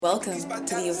Welcome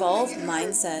to the Evolve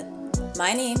Mindset.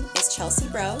 My name is Chelsea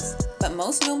Browse, but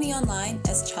most know me online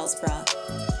as Chels Bra.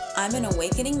 I'm an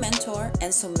awakening mentor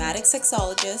and somatic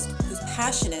sexologist who's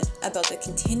passionate about the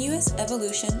continuous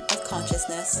evolution of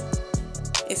consciousness.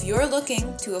 If you're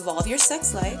looking to evolve your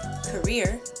sex life,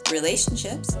 career,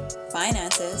 relationships,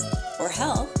 finances, or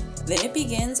health, then it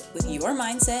begins with your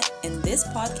mindset, and this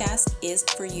podcast is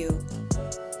for you.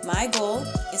 My goal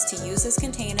is to use this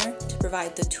container to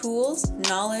provide the tools,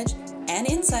 knowledge, and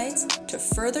insights to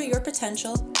further your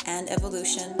potential and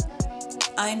evolution.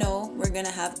 I know we're going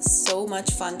to have so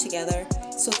much fun together,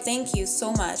 so thank you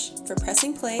so much for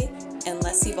pressing play, and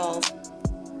let's evolve.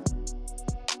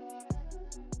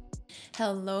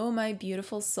 Hello, my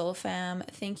beautiful soul fam.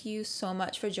 Thank you so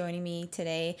much for joining me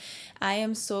today. I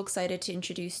am so excited to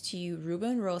introduce to you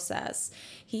Ruben Rosas.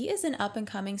 He is an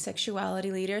up-and-coming sexuality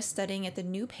leader studying at the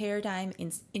New Paradigm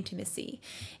in Intimacy.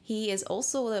 He is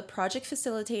also the project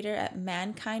facilitator at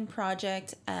Mankind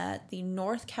Project at the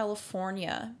North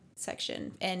California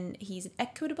section, and he's an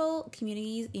Equitable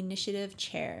Communities Initiative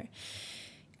chair.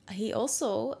 He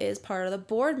also is part of the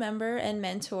board member and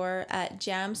mentor at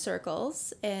Jam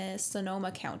Circles in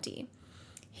Sonoma County.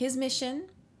 His mission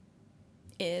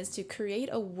is to create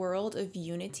a world of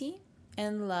unity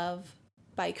and love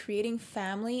by creating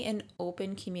family and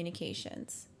open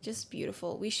communications. Just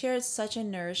beautiful. We shared such a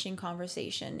nourishing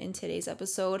conversation in today's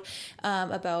episode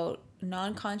about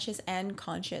non-conscious and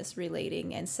conscious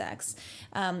relating and sex.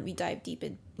 We dive deep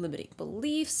in limiting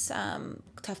beliefs,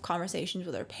 tough conversations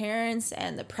with our parents,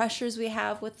 and the pressures we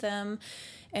have with them.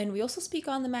 And we also speak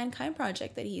on the Mankind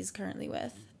Project that he's currently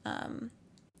with.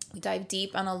 We dive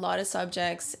deep on a lot of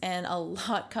subjects, and a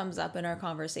lot comes up in our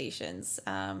conversations.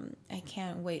 I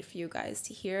can't wait for you guys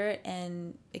to hear it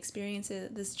and experience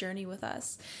this journey with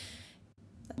us.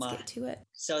 Let's get to it.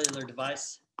 Cellular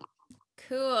device.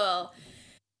 Cool.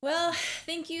 Well,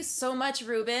 thank you so much,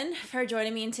 Ruben, for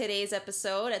joining me in today's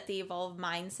episode at the Evolve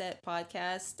Mindset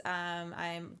podcast.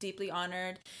 I'm deeply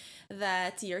honored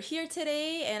that you're here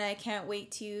today, and I can't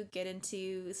wait to get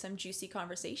into some juicy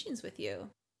conversations with you.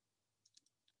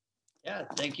 Yeah,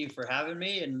 thank you for having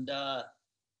me, and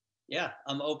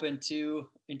I'm open to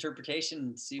interpretation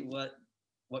and see what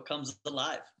comes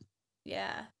alive.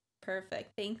 Yeah,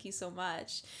 perfect. Thank you so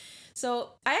much.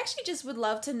 So I actually just would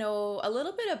love to know a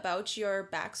little bit about your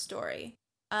backstory.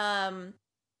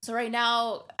 So right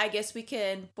now, I guess we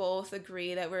can both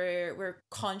agree that we're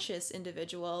conscious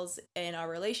individuals in our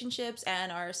relationships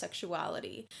and our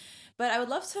sexuality. But I would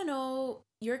love to know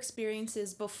your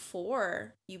experiences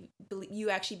before you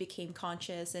actually became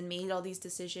conscious and made all these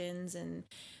decisions and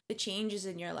the changes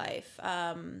in your life.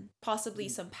 Possibly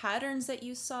some patterns that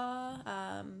you saw,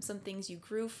 some things you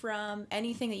grew from,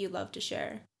 anything that you'd love to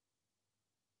share.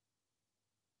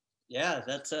 Yeah,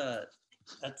 that's a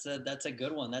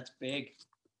good one. That's big.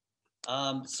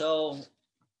 So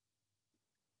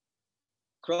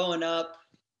growing up,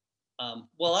 I'm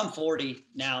 40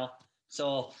 now,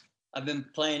 so I've been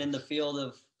playing in the field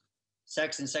of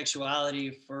sex and sexuality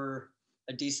for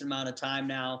a decent amount of time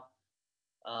now.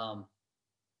 Um,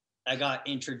 I got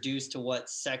introduced to what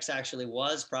sex actually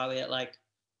was probably at like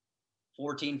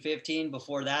 14, 15.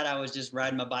 Before that, I was just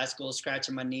riding my bicycle,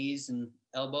 scratching my knees and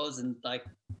elbows, and like,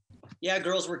 yeah,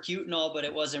 girls were cute and all, but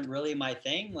it wasn't really my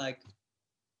thing. Like,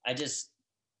 I just,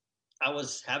 I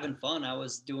was having fun. I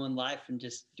was doing life and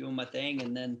just doing my thing.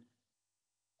 And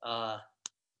uh,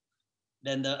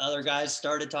 then the other guys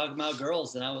started talking about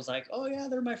girls, and I was like, oh yeah,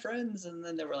 they're my friends. And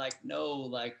then they were like, no,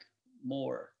 like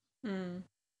more. Mm.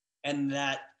 And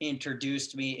that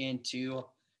introduced me into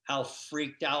how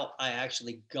freaked out I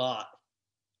actually got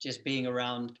just being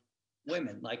around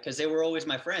women, like, because they were always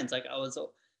my friends. Like,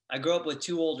 I grew up with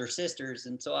two older sisters,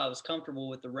 and so I was comfortable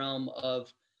with the realm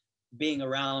of being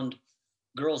around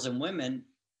girls and women,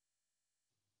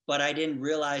 but I didn't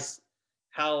realize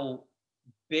how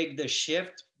big the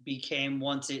shift became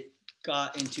once it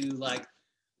got into like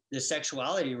the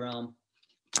sexuality realm.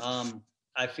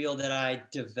 I feel that I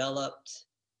developed,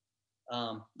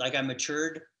 like I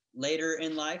matured later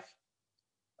in life.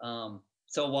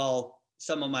 So while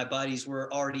some of my buddies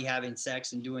were already having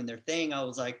sex and doing their thing, I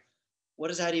was like, what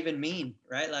does that even mean?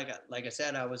 Right? Like I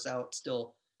said, I was out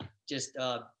still just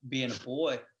being a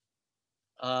boy.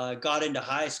 Got into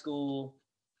high school,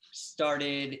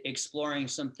 started exploring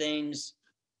some things.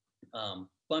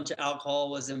 Bunch of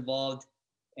alcohol was involved,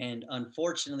 and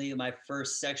unfortunately, my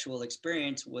first sexual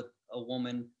experience with a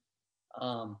woman,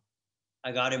 um,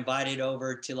 I got invited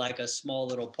over to like a small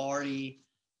little party.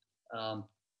 Um,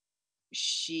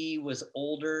 she was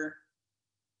older.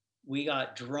 We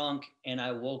got drunk, and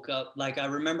I woke up, like I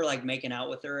remember like making out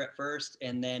with her at first,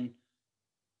 and then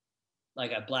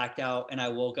like I blacked out and I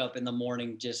woke up in the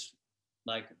morning just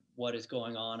like, what is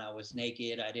going on? I was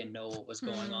naked. I didn't know what was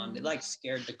going on. It Mm. like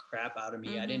scared the crap out of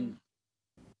me. I Mm-hmm. didn't,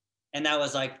 and that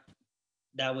was like,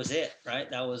 that was it, right?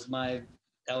 That was my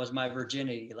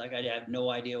virginity. Like I had no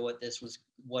idea what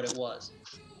it was.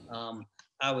 Um,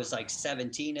 I was like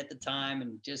 17 at the time,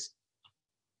 and just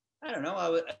I don't know.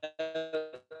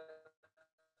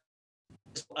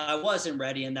 I wasn't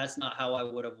ready, and that's not how I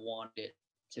would have wanted it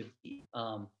to be.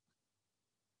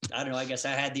 I don't know. I guess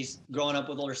I had these growing up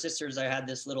with older sisters. I had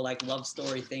this little like love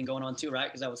story thing going on too, right?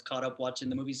 Because I was caught up watching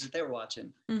the movies that they were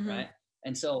watching, Mm-hmm. right?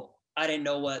 And so I didn't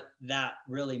know what that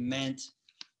really meant.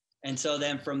 And so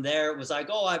then from there it was like,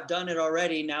 oh, I've done it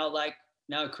already. Now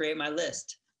create my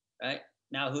list, right?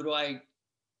 Now who do I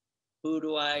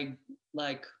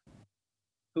like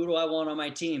who do I want on my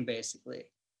team basically?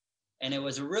 And it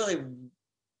was really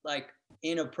like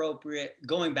inappropriate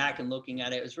going back and looking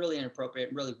at it. It was really inappropriate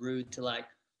and really rude to like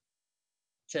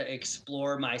to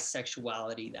explore my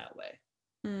sexuality that way.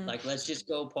 Mm. Like, let's just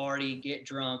go party, get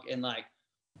drunk, and like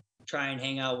try and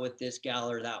hang out with this gal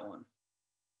or that one.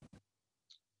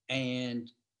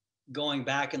 And going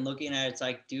back and looking at it, it's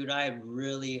like, dude, I had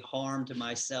really harmed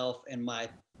myself and my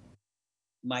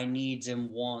needs and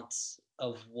wants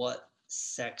of what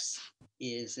sex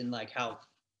is and like how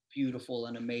beautiful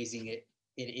and amazing it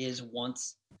is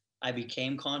once I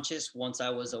became conscious, once I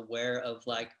was aware of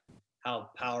like how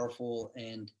powerful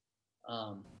and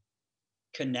um,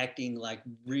 connecting like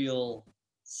real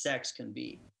sex can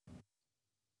be.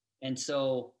 And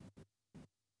so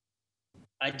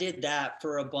I did that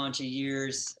for a bunch of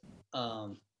years.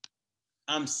 Um,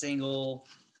 I'm single,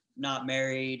 not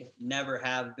married, never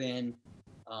have been,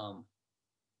 um,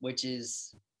 which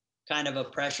is kind of a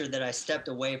pressure that I stepped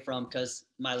away from because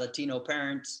my Latino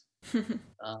parents,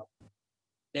 uh,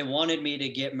 they wanted me to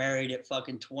get married at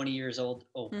fucking 20 years old.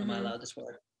 Oh, am I Mm-hmm. allowed to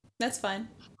swear? That's fine.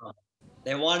 Uh,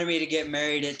 they wanted me to get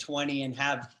married at 20 and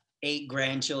have 8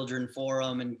 grandchildren for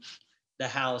them and the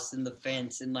house and the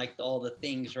fence and like all the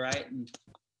things, right?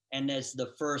 And as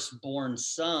the firstborn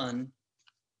son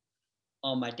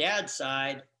on my dad's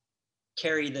side,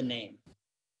 carry the name,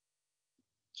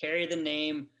 carry the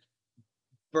name,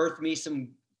 birth me some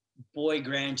boy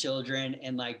grandchildren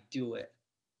and like do it.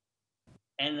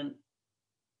 And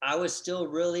I was still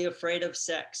really afraid of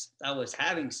sex. I was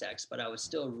having sex, but I was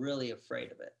still really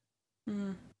afraid of it.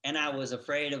 Mm. And I was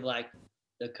afraid of like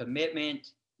the commitment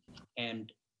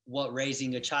and what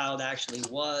raising a child actually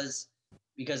was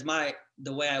because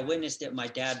the way I witnessed it, my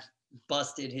dad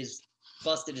busted his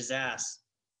busted his ass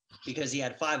because he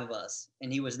had 5 of us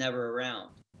and he was never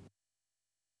around.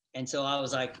 And so I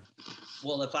was like,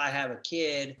 well, if I have a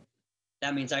kid,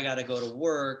 that means I got to go to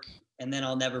work and then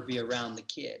I'll never be around the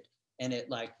kid. And it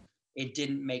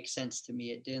didn't make sense to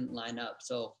me. It didn't line up.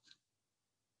 So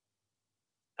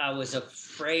I was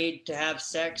afraid to have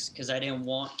sex because I didn't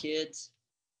want kids.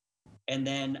 And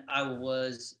then I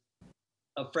was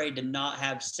afraid to not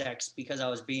have sex because I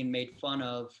was being made fun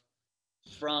of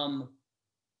from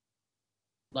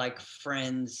like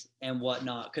friends and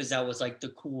whatnot because that was like the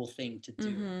cool thing to do.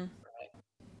 Mm-hmm. Right?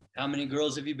 How many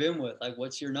girls have you been with? Like,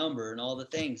 what's your number and all the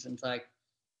things? And it's like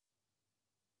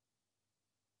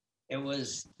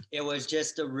it was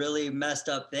just a really messed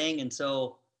up thing. And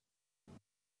so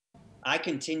I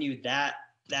continued that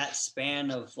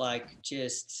span of like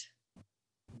just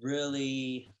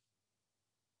really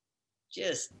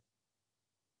just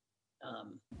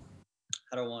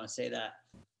how do I want to say that?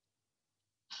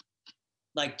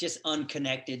 Like just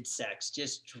unconnected sex,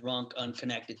 just drunk,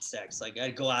 unconnected sex. Like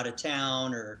I'd go out of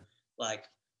town or like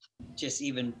just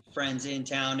even friends in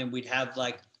town and we'd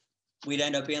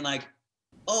end up being like,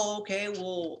 oh, okay,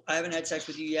 well, I haven't had sex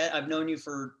with you yet. I've known you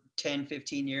for 10,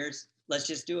 15 years. Let's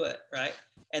just do it. Right.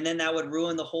 And then that would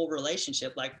ruin the whole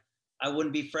relationship. Like I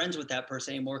wouldn't be friends with that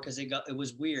person anymore because it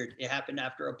was weird. It happened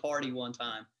after a party one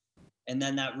time. And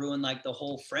then that ruined like the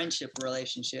whole friendship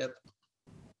relationship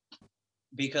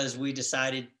because we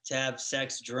decided to have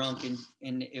sex drunk and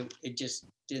it just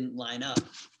didn't line up.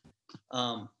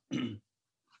 Um,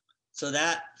 so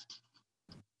that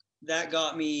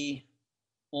got me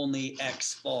only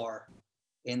X far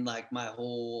in like my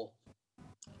whole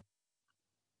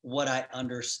what I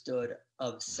understood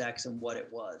of sex and what it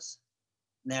was.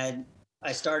 And then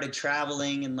I started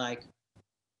traveling and like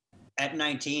at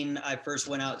 19 I first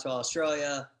went out to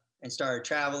Australia and started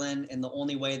traveling and the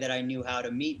only way that I knew how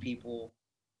to meet people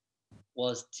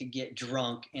was to get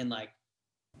drunk and like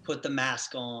put the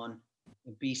mask on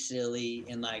and be silly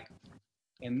and like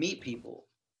and meet people,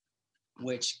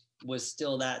 which was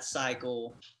still that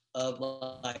cycle of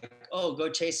like, oh, go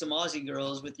chase some Aussie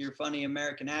girls with your funny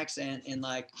American accent and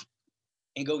like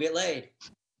and go get laid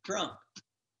drunk.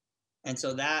 And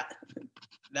so that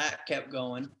kept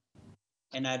going.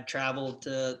 And I'd traveled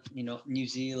to, New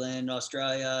Zealand,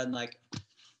 Australia, and like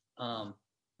um,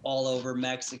 all over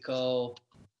Mexico,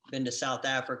 been to South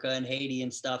Africa and Haiti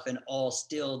and stuff, and all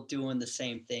still doing the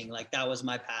same thing. Like that was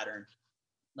my pattern.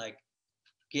 Like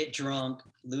get drunk,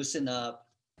 loosen up,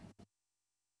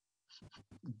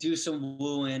 do some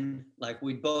wooing. Like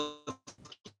we'd both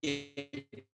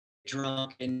get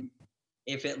drunk, and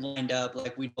if it lined up,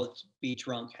 like we'd both be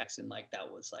drunk, and like that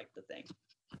was like the thing.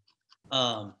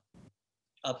 Um,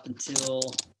 up until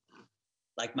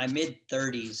like my mid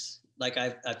 30s, like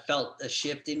I felt a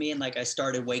shift in me, and like I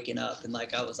started waking up, and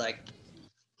like I was like,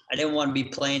 I didn't want to be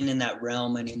playing in that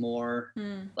realm anymore.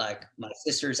 Like my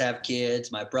sisters have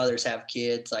kids, my brothers have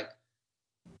kids, like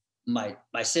my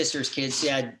sister's kids, she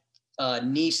had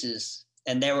nieces,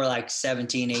 and they were like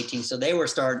 17, 18, so they were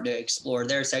starting to explore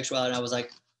their sexuality. And I was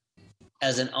like,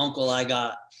 as an uncle, I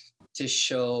got to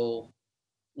show,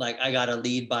 like I got to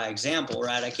lead by example,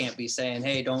 right? I can't be saying,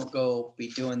 hey, don't go be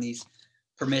doing these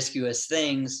promiscuous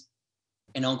things,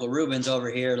 and Uncle Ruben's over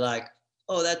here like,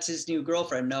 oh, that's his new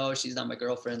girlfriend. No, she's not my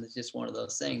girlfriend. It's just one of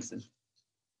those things.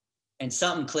 And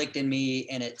something clicked in me,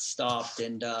 and it stopped.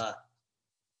 And I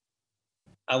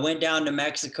went down to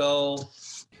Mexico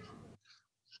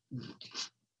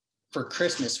for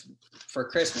Christmas,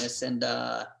 and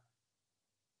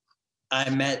I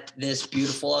met this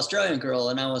beautiful Australian girl,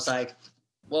 and I was like,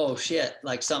 whoa, shit,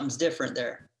 like something's different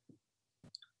there.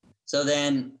 So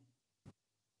then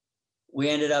we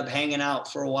ended up hanging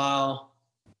out for a while.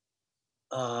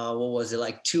 What was it,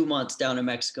 like 2 months down in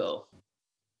Mexico?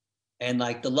 And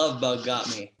like the love bug got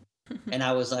me. And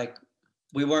I was like,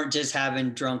 we weren't just having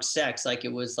drunk sex, like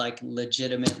it was like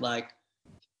legitimate, like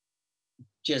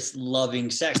just loving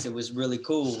sex. It was really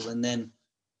cool. And then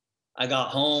I got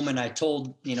home and I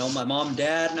told, my mom and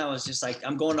dad, and I was just like,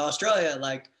 I'm going to Australia.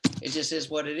 Like, it just is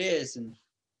what it is. And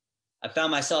I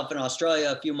found myself in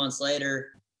Australia a few months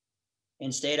later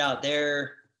and stayed out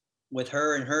there with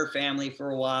her and her family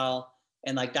for a while.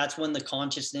 And like, that's when the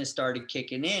consciousness started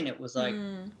kicking in. It was like,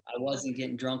 I wasn't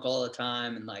getting drunk all the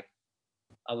time. And like,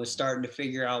 I was starting to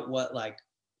figure out what like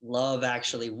love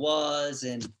actually was,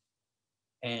 and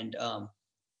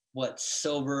what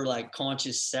sober, like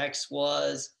conscious sex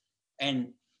was. And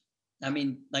I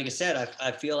mean, like I said,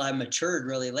 I feel I matured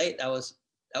really late. That was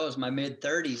my mid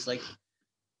 30s, like,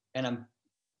 and I'm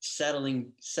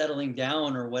settling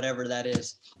down or whatever that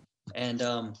is. And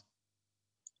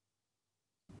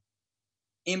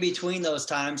in between those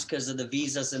times, because of the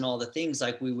visas and all the things,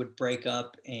 like we would break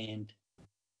up and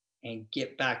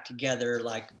get back together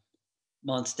like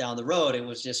months down the road. It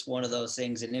was just one of those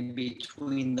things. And in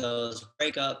between those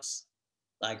breakups,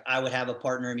 like I would have a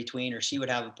partner in between, or she would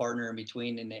have a partner in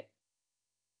between, and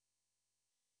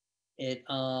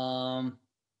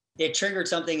it triggered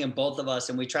something in both of us,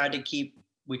 and we tried to keep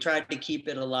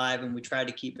it alive, and we tried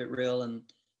to keep it real,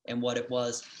 and what it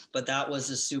was. But that was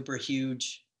a super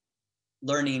huge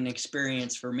learning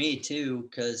experience for me too,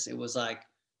 because it was like,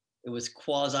 it was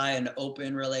quasi an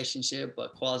open relationship,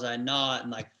 but quasi not,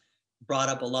 and like brought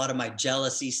up a lot of my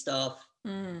jealousy stuff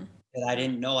that I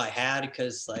didn't know I had,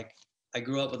 because like I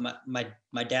grew up with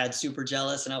my dad super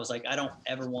jealous, and I was like, I don't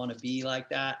ever want to be like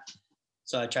that.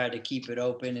 So I tried to keep it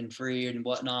open and free and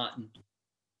whatnot, and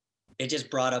it just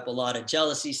brought up a lot of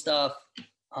jealousy stuff.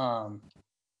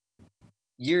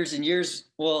 Years and years,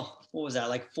 well, what was that,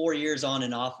 like 4 years on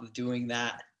and off of doing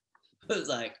that. It was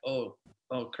like, oh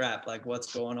crap, like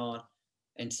what's going on?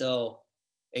 And so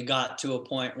it got to a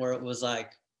point where it was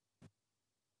like,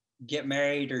 get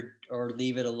married or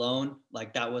leave it alone.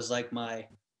 Like that was like my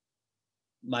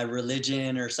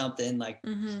religion or something. Like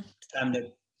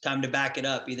time to back it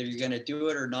up. Either you're gonna do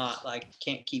it or not. Like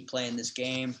can't keep playing this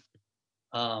game.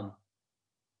 And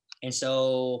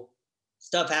so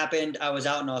stuff happened. I was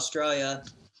out in Australia,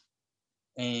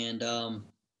 and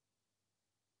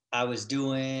I was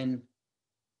doing.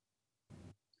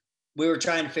 We were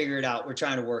trying to figure it out. We're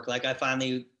trying to work. Like I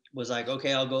finally was like,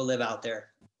 okay, I'll go live out there.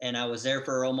 And I was there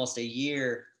for almost a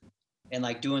year, and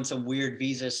like doing some weird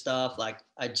visa stuff. Like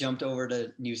I jumped over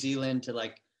to New Zealand to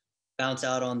like bounce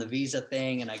out on the visa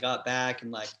thing, and I got back,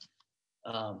 and like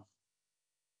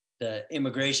the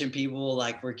immigration people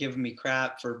like were giving me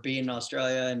crap for being in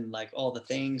Australia and like all the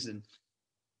things. And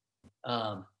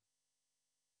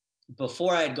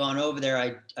before I had gone over there,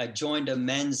 I joined a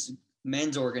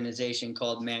men's organization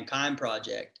called Mankind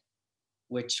Project,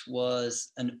 which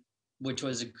was a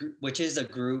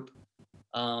group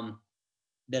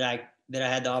that I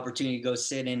had the opportunity to go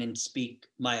sit in and speak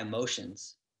my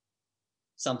emotions,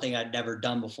 something I'd never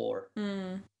done before.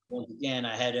 once again,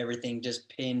 I had everything just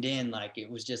pinned in. Like it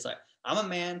was just like, I'm a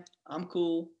man, I'm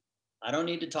cool. I don't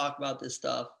need to talk about this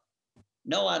stuff.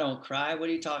 No, I don't cry. What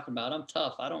are you talking about? I'm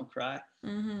tough. I don't cry.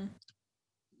 Mm-hmm.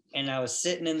 And I was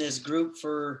sitting in this group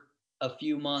for a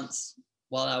few months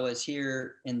while I was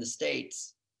here in the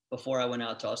States before I went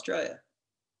out to Australia.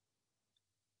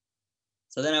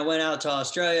 So then I went out to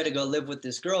Australia to go live with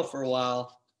this girl for a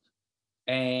while.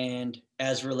 And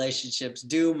as relationships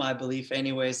do, my belief,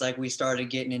 anyways, like we started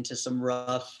getting into some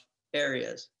rough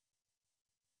areas.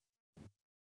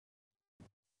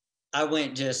 I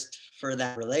went just for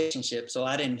that relationship. So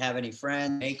I didn't have any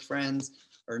friends, make friends,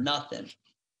 or nothing.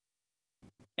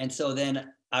 And so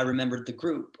then I remembered the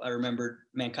group. I remembered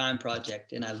Mankind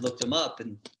Project, and I looked them up,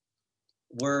 and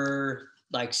we're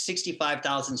like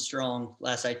 65,000 strong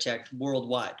last I checked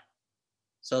worldwide.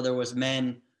 So there was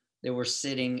men that were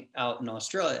sitting out in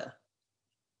Australia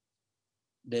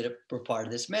that were part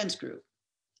of this men's group.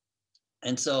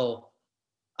 And so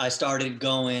I started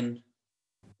going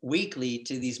weekly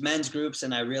to these men's groups,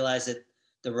 and I realized that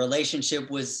the relationship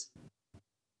was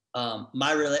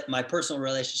my personal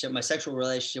relationship, my sexual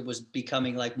relationship was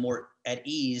becoming like more at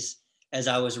ease as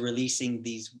I was releasing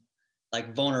these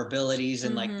like vulnerabilities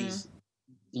and like Mm-hmm. these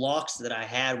blocks that I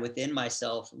had within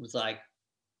myself. It was like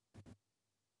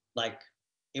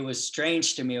it was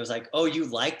strange to me. It was like, oh, you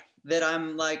like that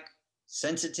I'm like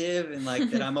sensitive and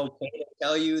like that I'm okay to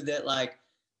tell you that like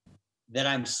that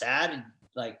I'm sad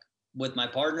like with my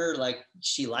partner, like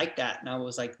she liked that. And I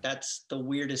was like, that's the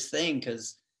weirdest thing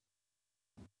because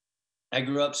I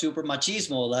grew up super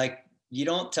machismo. Like you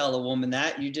don't tell a woman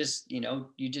that. You just,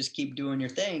 you just keep doing your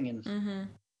thing. Mm-hmm.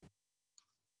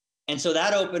 And so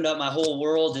that opened up my whole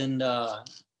world. And I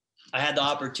had the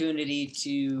opportunity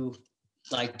to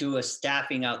like do a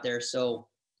staffing out there. So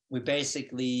we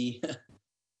basically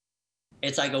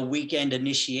it's like a weekend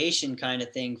initiation kind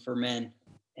of thing for men.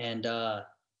 And I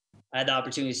had the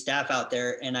opportunity to staff out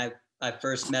there, and I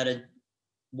first met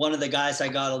one of the guys I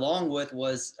got along with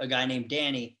was a guy named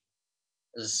Danny.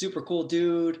 He was a super cool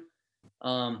dude,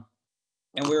 um,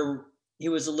 and he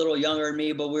was a little younger than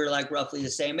me, but we were like roughly the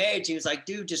same age. He was like,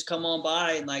 "Dude, just come on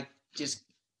by and like just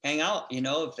hang out,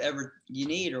 if ever you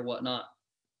need or whatnot."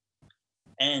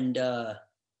 And and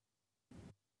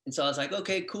so I was like,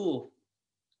 "Okay, cool."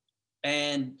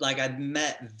 And like I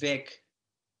met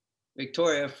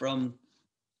Victoria from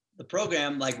the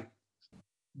program, like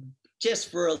just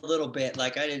for a little bit.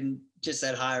 Like I didn't just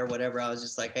said hi or whatever. I was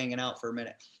just like hanging out for a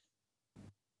minute.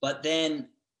 But then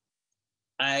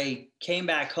I came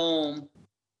back home.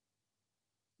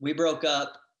 We broke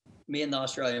up. Me and the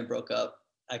Australian broke up.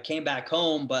 I came back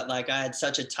home, but like I had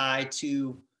such a tie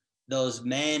to those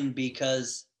men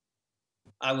because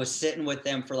I was sitting with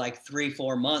them for like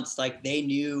 3-4 months. Like they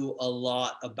knew a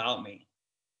lot about me.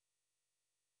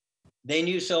 They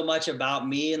knew so much about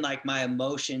me and like my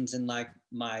emotions and like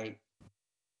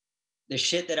the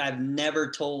shit that I've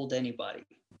never told anybody.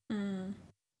 Mm.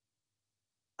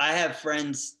 I have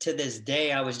friends to this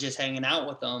day. I was just hanging out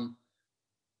with them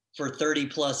for 30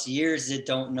 plus years that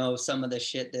don't know some of the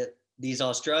shit that these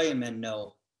Australian men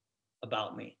know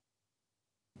about me.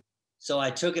 So I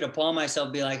took it upon myself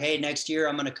to be like, hey, next year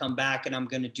I'm going to come back and I'm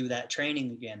going to do that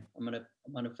training again. I'm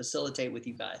going to facilitate with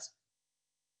you guys.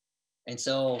 And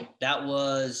so that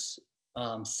was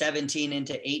 17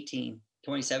 into 18,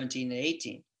 2017 to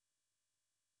 18.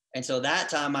 And so that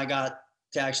time I got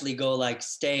to actually go like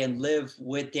stay and live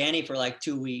with Danny for like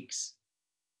 2 weeks.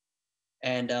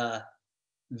 And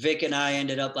Vic and I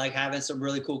ended up like having some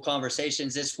really cool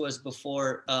conversations. This was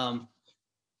before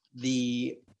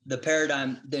the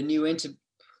paradigm, the new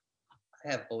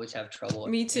I always have trouble.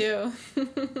 Me too.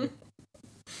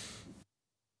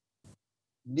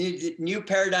 The new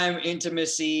paradigm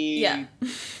intimacy. Yeah.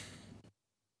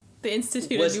 The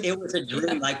Institute it was a dream.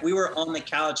 Yeah. Like we were on the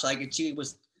couch, like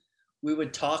we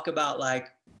would talk about like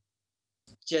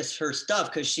just her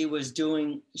stuff because she was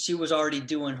already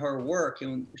doing her work,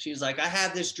 and she was like, I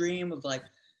have this dream of like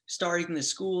starting the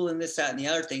school and this, that, and the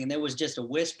other thing. And there was just a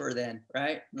whisper then,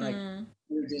 right? Like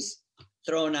we were just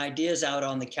throwing ideas out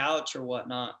on the couch or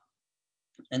whatnot.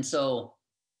 And so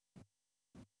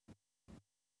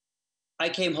I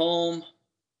came home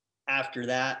after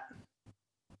that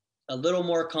a little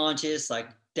more conscious, like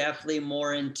definitely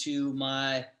more into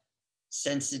my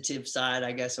sensitive side,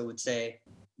 I guess I would say,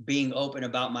 being open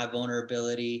about my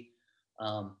vulnerability,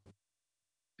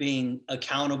 being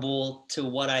accountable to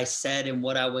what I said and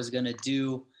what I was going to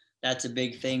do. That's a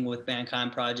big thing with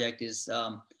Mankind Project is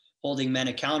holding men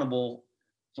accountable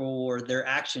for their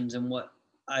actions, and what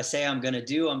I say I'm going to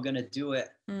do, I'm going to do it.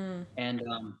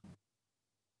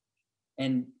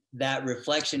 And that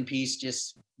reflection piece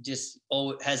just just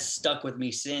has stuck with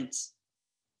me since.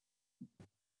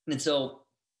 And so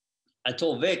I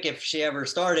told Vic if she ever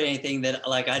started anything that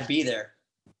like I'd be there,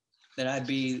 that I'd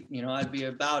be, I'd be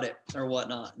about it or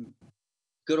whatnot. And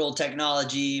good old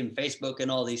technology and Facebook and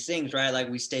all these things, right? Like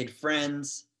we stayed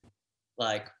friends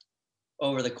like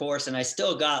over the course, and I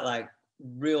still got like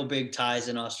real big ties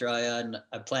in Australia, and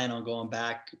I plan on going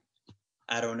back.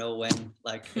 I don't know when.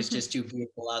 Like it's just too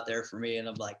beautiful out there for me, and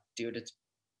I'm like, dude, it's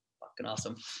fucking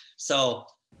awesome. So,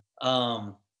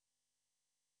 um,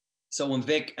 so when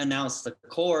Vic announced the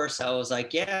course, I was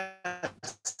like, yeah,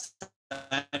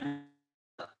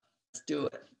 let's do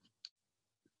it.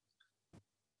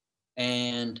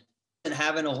 And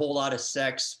having a whole lot of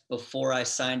sex before I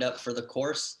signed up for the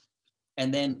course,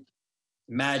 and then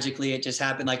magically it just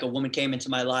happened. Like a woman came into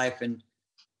my life, and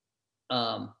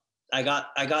um, I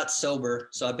got sober.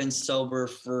 So I've been sober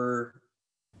for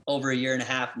over a year and a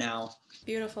half now,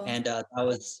 Beautiful. and that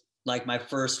was like my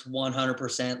first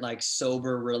 100% like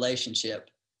sober relationship,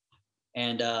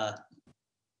 and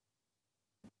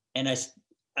and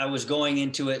I was going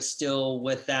into it still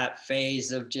with that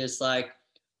phase of just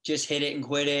hit it and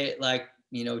quit it, like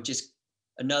just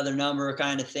another number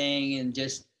kind of thing, and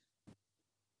just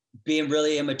being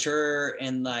really immature,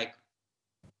 and like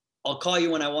I'll call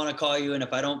you when I want to call you, and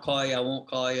if I don't call you, I won't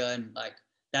call you, and like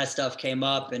that stuff came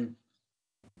up, and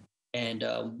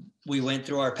we went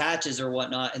through our patches or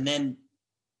whatnot, and then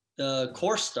the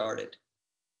course started.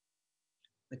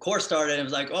 The course started, and it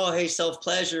was like, oh, hey, self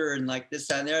pleasure, and like this,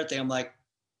 that, and the other thing. I'm like,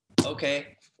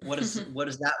 okay, what does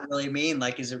that really mean?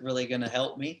 Like, is it really going to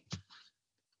help me?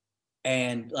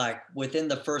 And like within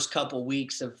the first couple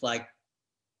weeks of like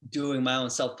doing my own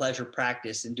self pleasure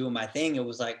practice and doing my thing, it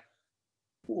was like,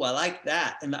 ooh, I like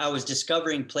that. And I was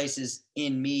discovering places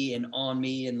in me and on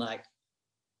me and like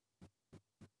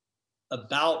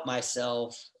about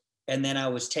myself. And then I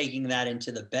was taking that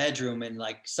into the bedroom, and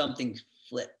like something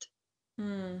flipped.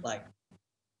 Like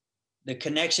the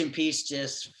connection piece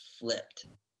just flipped.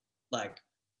 Like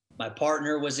my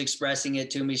partner was expressing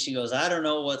it to me. She goes, I don't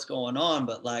know what's going on,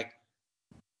 but like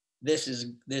this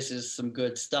is some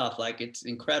good stuff. Like it's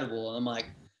incredible. And I'm like,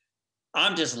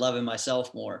 I'm just loving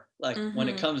myself more. Like when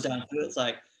it Mm-hmm. comes down to it, it's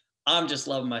like I'm just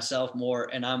loving myself more,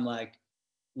 and I'm like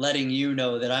letting you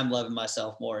know that I'm loving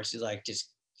myself more. She's like, just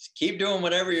keep doing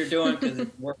whatever you're doing because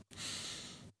it's working.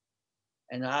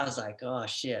 And I was like, oh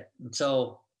shit. And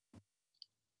so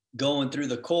going through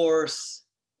the course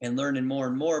and learning more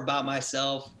and more about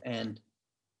myself and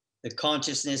the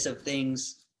consciousness of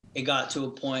things, it got to a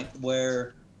point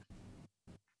where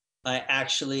I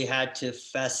actually had to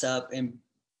fess up and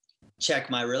check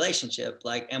my relationship.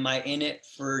 Like, am I in it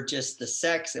for just the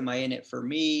sex? Am I in it for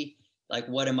me? Like,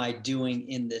 what am I doing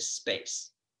in this space?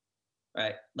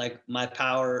 Right. Like my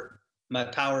power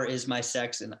is my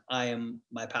sex, and I am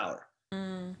my power.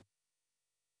 Mm.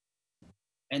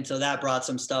 And so that brought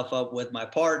some stuff up with my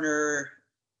partner.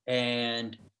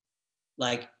 And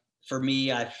like, for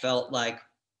me, I felt like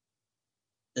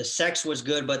the sex was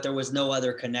good, but there was no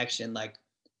other connection.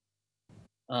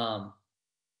 Um,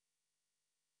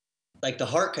 like the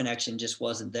heart connection just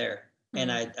wasn't there. And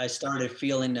Mm. I started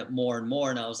feeling it more and more.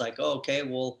 And I was like, oh, okay,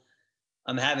 well,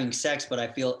 I'm having sex, but I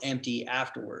feel empty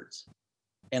afterwards.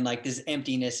 And like this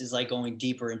emptiness is like going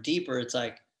deeper and deeper. It's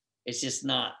like, it's just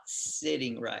not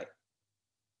sitting right.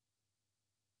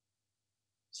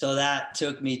 So that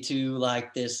took me to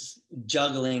like this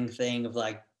juggling thing of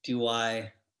like,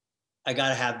 I got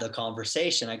to have the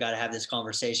conversation. I got to have this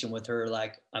conversation with her.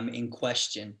 Like, I'm in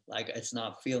question. Like, it's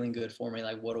not feeling good for me.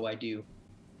 Like, what do I do?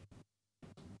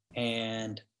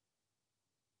 And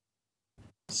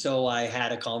so I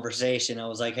had a conversation. I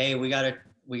was like, hey, we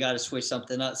gotta switch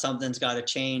something up. Something's gotta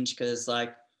change because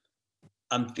like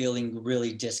I'm feeling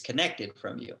really disconnected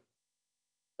from you.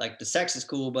 Like the sex is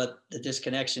cool, but the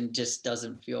disconnection just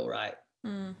doesn't feel right.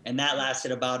 Mm. And that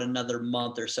lasted about another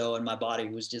month or so, and my body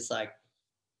was just like,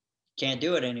 can't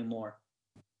do it anymore.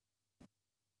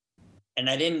 And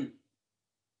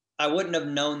I wouldn't have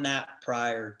known that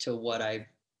prior to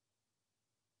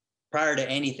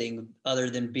anything other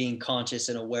than being conscious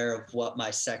and aware of what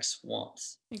my sex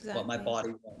wants, what my Exactly. body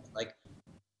wants. Like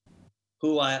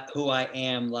who I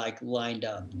am like lined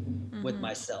up with Mm-hmm.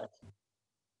 myself.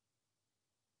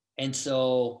 And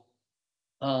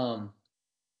um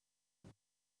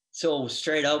so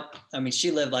straight up, I mean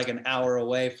she lived like an hour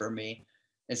away from me.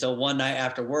 And so one night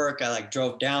after work I like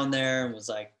drove down there and was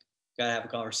like gotta have a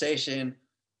conversation.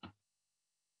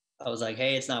 I was like,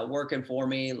 hey, it's not working for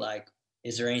me. Like,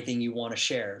 is there anything you want to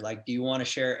share? Like, do you want to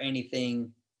share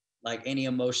anything, like any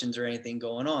emotions or anything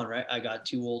going on? Right. I got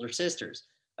two older sisters.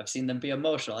 I've seen them be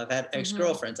emotional. I've had Mm-hmm.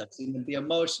 ex-girlfriends. I've seen them be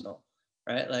emotional,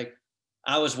 right? Like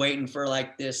I was waiting for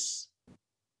like this,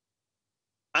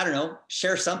 I don't know,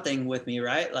 share something with me,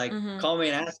 right? Like Mm-hmm. call me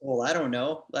an asshole. I don't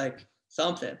know, like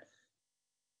something.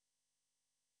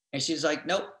 And she's like,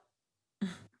 nope,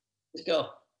 let's go.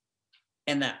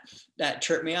 And that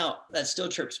tripped me out. That still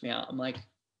trips me out. I'm like,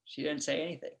 she didn't say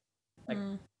anything. Like,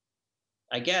 Mm-hmm.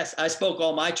 I guess I spoke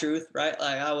all my truth, right?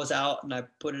 Like I was out and I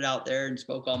put it out there and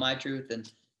spoke all my truth and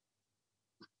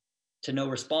to no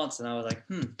response. And I was like,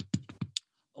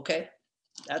 okay,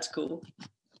 that's cool.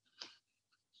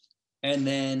 And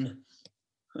then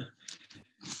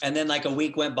like a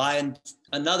week went by and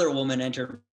another woman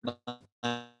entered my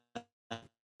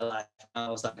life. I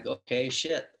was like, okay,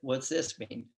 shit, what's this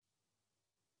mean?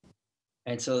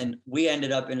 And so then we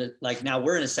ended up in a, like now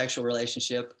we're in a sexual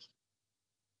relationship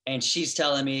and she's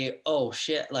telling me, oh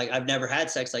shit, like I've never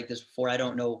had sex like this before. I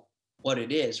don't know what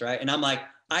it is, right? And I'm like,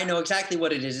 I know exactly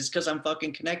what it is. It's because I'm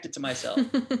fucking connected to myself.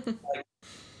 Like,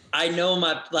 I know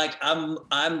my like I'm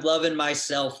loving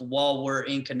myself while we're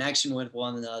in connection with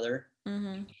one another,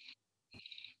 Mm-hmm.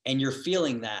 and you're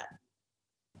feeling that.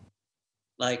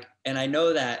 Like, and I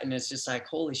know that, and it's just like,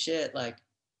 holy shit, like,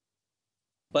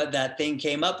 but that thing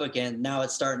came up again. Now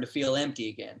it's starting to feel empty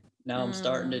again. Now I'm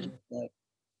starting to Mm-hmm. like,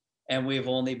 and we've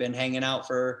only been hanging out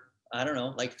for I don't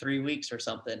know, like 3 weeks or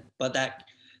something. But that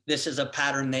this is a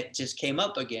pattern that just came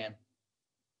up again,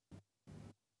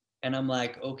 and I'm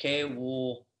like, okay,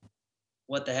 well,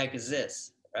 what the heck is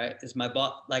this? Right? Is my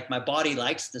body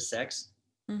likes the sex,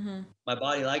 Mm-hmm. my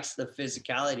body likes the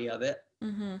physicality of it,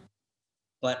 Mm-hmm.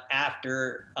 but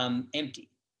after I'm empty,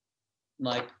 I'm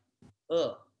like,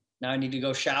 oh, now I need to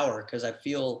go shower because I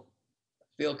feel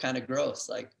kind of gross,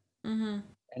 like, Mm-hmm.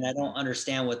 and I don't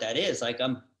understand what that is. Like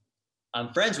I'm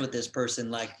friends with this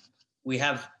person, like we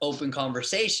have open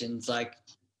conversations, like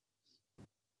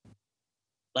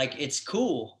it's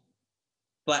cool,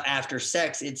 but after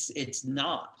sex, it's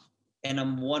not, and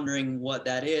I'm wondering what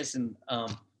that is, and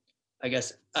I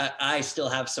guess I still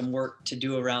have some work to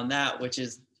do around that, which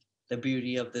is the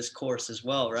beauty of this course as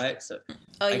well, right? So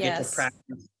Oh, I get to yes.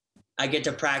 practice. I get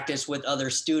to practice with other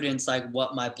students, like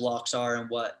what my blocks are and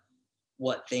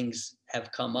what things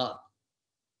have come up.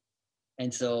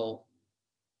 And so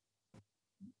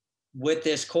with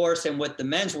this course and with the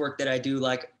men's work that I do,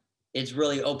 like it's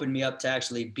really opened me up to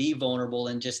actually be vulnerable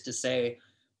and just to say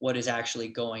what is actually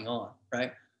going on,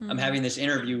 right? I'm Mm-hmm. having this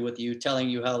interview with you, telling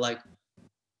you how like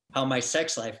how my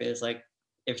sex life is. Like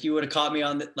if you would have caught me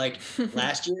on the, like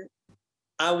last year,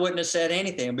 I wouldn't have said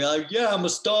anything. I'd be like, yeah, I'm a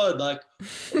stud. Like,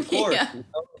 of course. Yeah.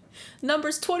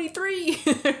 Numbers 23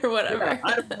 or Yeah, whatever.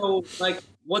 I don't know, like,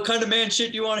 what kind of man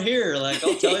shit do you want to hear? Like,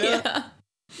 I'll tell you, Yeah.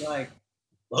 like,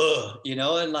 ugh,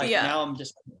 and like Yeah. now I'm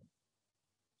just,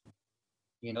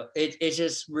 it's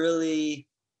just really,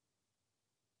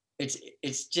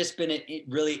 it's just been a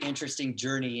really interesting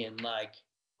journey, and like,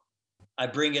 I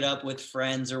bring it up with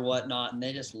friends or whatnot, and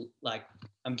they just like,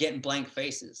 I'm getting blank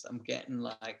faces. I'm getting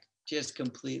like just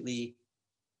completely.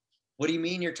 What do you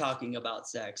mean you're talking about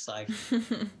sex? Like,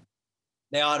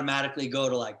 they automatically go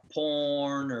to like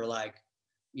porn or like,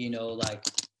 like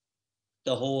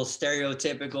the whole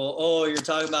stereotypical, oh, you're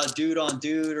talking about dude on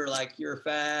dude or like you're a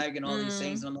fag and all these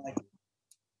things. Mm. And I'm like,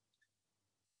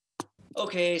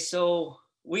 okay, so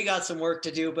we got some work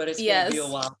to do, but it's gonna be a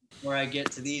Yes. while before I get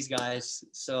to these guys.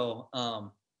 So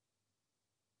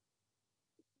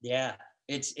yeah,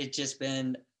 it's just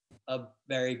been a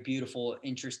very beautiful,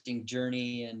 interesting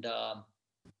journey, and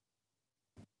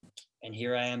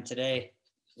here I am today,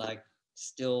 like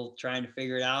still trying to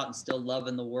figure it out and still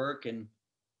loving the work and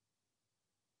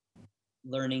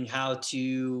learning how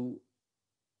to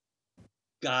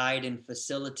guide and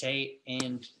facilitate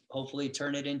and hopefully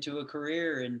turn it into a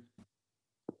career and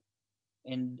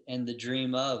the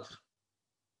dream of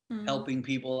Mm. helping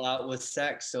people out with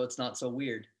sex so it's not so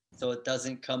weird, so it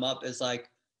doesn't come up as like,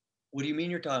 what do you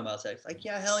mean you're talking about sex? Like,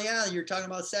 yeah, hell yeah, you're talking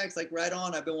about sex, like right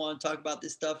on, I've been wanting to talk about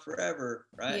this stuff forever,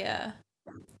 right? Yeah.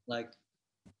 Like,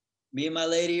 me and my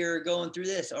lady are going through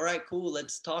this, all right, cool,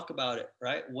 let's talk about it,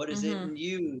 right? What is it Mm-hmm. in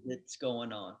you that's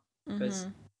going on? Because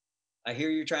Mm-hmm. I hear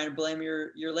you're trying to blame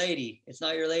your lady. It's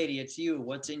not your lady, it's you.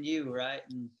 What's in you, right?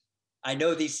 And I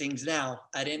know these things now.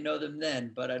 I didn't know them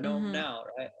then, but I know them Mm-hmm. now,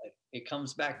 right? Like, it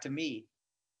comes back to me.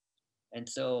 And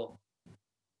so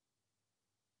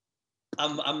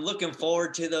I'm looking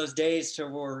forward to those days to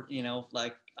where,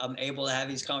 like I'm able to have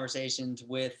these conversations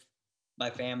with my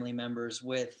family members,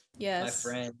 with my Yes.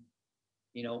 friend,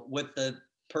 with the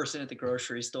person at the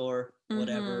grocery store,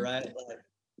 whatever, Mm-hmm. right? Like,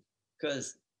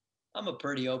 because I'm a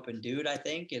pretty open dude, I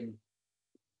think, and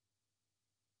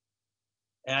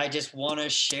And I just want to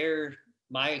share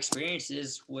my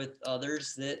experiences with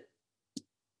others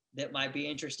that might be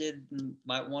interested and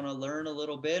might want to learn a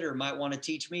little bit or might want to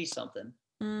teach me something.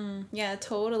 Yeah,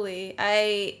 totally.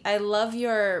 I love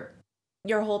your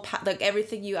whole like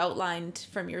everything you outlined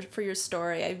from your for your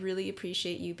story. I really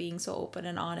appreciate you being so open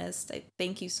and honest. I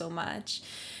thank you so much.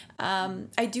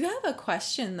 I do have a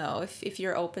question though, if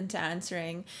you're open to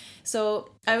answering. So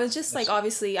I was just like, That's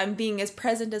obviously, I'm being as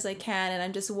present as I can, and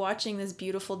I'm just watching this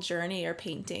beautiful journey you're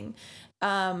painting.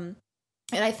 Um,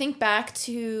 and I think back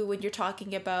to when you're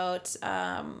talking about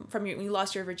from when you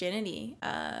lost your virginity,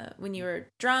 when you were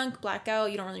drunk, blackout,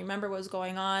 you don't really remember what was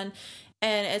going on.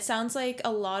 And it sounds like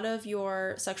a lot of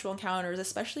your sexual encounters,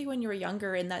 especially when you were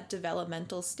younger in that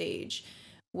developmental stage,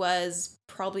 was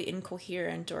probably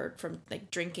incoherent or from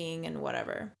like drinking and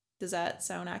whatever. Does that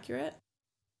sound accurate?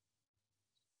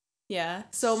 Yeah.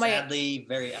 So my sadly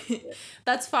very accurate.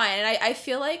 that's fine. And I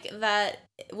feel like that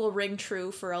will ring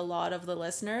true for a lot of the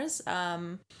listeners.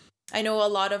 I know a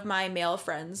lot of my male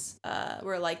friends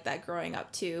were like that growing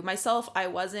up too. Myself, I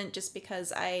wasn't, just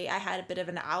because I had a bit of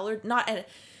an allergy. Not an,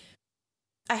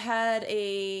 I had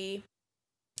a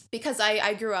because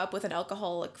I grew up with an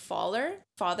alcoholic father.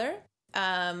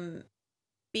 Um,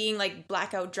 being like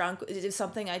blackout drunk is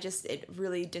something it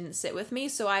really didn't sit with me.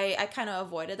 So I kind of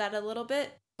avoided that a little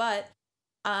bit. But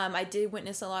I did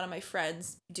witness a lot of my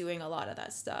friends doing a lot of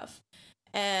that stuff.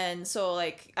 And so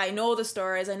like I know the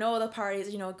stories, I know the parties,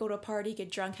 go to a party,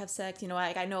 get drunk, have sex,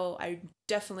 I know, I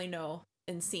definitely know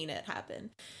and seen it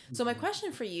happen. So my Mhm.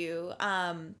 question for you,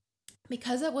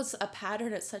 because it was a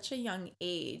pattern at such a young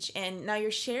age, and now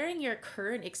you're sharing your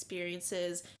current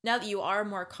experiences now that you are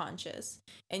more conscious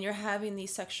and you're having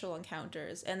these sexual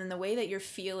encounters, and then the way that you're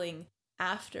feeling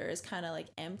after is kind of like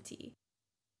empty.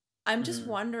 I'm just Mhm.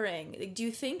 wondering, like, do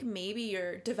you think maybe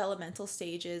your developmental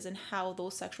stages and how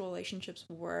those sexual relationships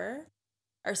were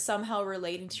are somehow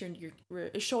relating to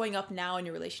showing up now in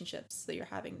your relationships that you're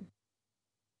having?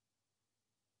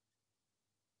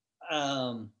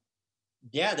 Um,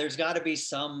 yeah, there's got to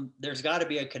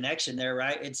be a connection there,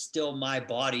 right? It's still my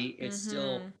body. It's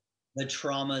still Mm-hmm. the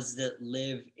traumas that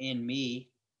live in me.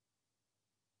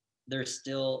 They're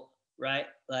still, right?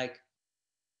 Like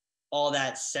all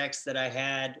that sex that I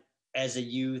had as a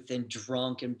youth and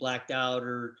drunk and blacked out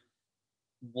or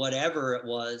whatever it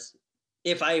was.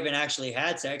 If I even actually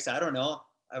had sex, I don't know.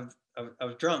 I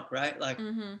was drunk, right? Like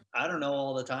Mm-hmm. I don't know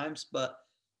all the times, but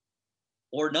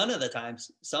or none of the times.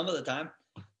 Some of the time,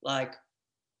 like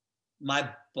my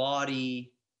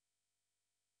body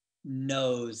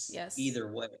knows Yes.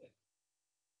 either way.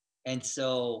 And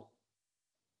so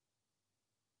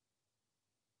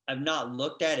I've not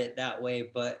looked at it that way,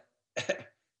 but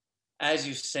as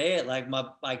you say it, like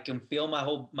I can feel my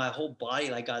whole body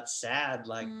like got sad,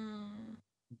 like Mm,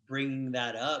 bringing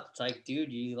that up. It's like,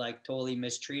 dude, you like totally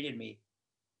mistreated me,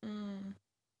 mm.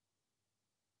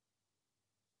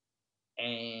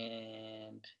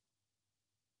 and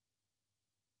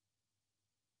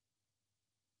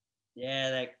yeah,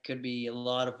 that could be a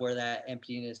lot of where that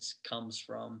emptiness comes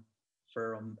from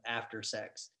after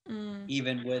sex, Mm.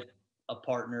 even with a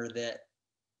partner that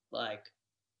like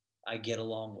I get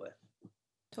along with,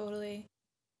 Totally.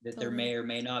 that there may Totally. or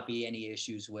may not be any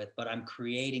issues with, but I'm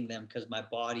creating them because my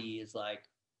body is like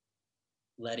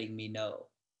letting me know.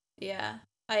 Yeah.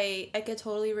 I could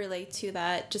totally relate to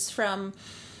that, just from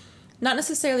not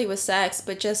necessarily with sex,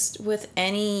 but just with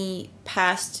any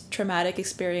past traumatic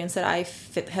experience that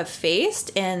have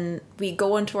faced. And we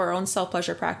go into our own self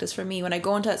pleasure practice. For me, when I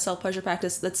go into that self pleasure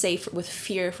practice, let's say with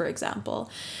fear, for example,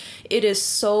 it is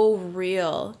so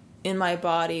real in my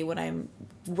body when I'm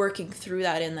working through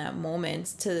that in that moment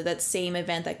to that same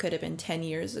event that could have been 10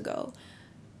 years ago.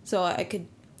 So I could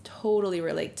totally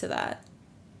relate to that.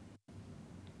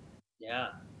 Yeah.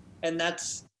 And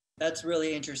that's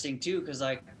really interesting too, because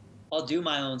like I'll do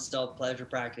my own self pleasure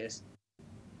practice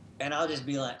and I'll just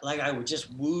be like I would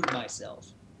just wooed myself.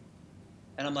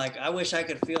 And I'm like, I wish I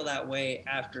could feel that way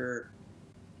after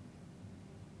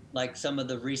like some of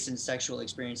the recent sexual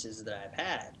experiences that I've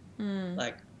had. Mm.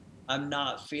 Like I'm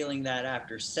not feeling that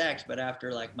after sex, but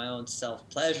after like my own self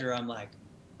pleasure, I'm like,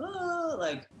 oh,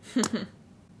 like,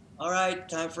 all right,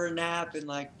 time for a nap and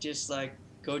like just like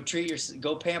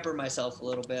go pamper myself a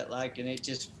little bit. Like, and it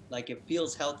just like it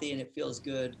feels healthy and it feels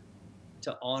good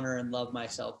to honor and love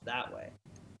myself that way.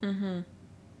 Mm-hmm.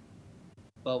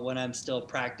 But when I'm still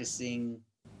practicing,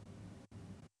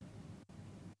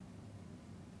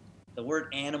 the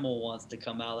word animal wants to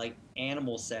come out, like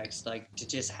animal sex, like to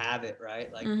just have it,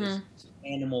 right? Like this Mm-hmm.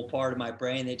 animal part of my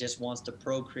brain that just wants to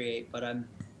procreate, but I'm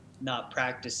not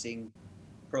practicing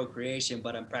procreation,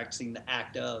 but I'm practicing the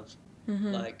act of.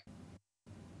 Mm-hmm. like,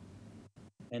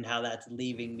 and how that's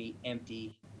leaving me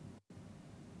empty.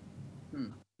 I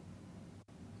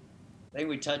think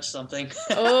we touched something.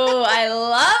 Oh, I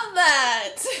love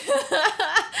that.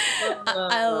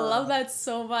 I love Uh, that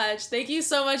so much. Thank you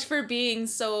so much for being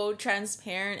so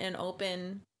transparent and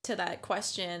open to that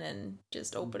question and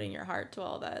just opening your heart to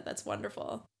all that. That's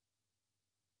wonderful.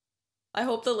 I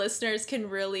hope the listeners can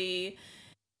really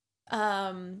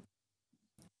um,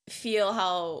 feel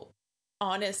how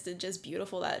honest and just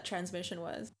beautiful that transmission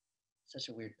was. Such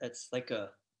a weird. That's like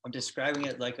a. I'm describing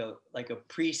it like a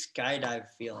pre skydive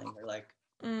feeling, or like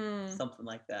Mm, something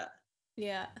like that.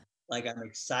 yeah. Like I'm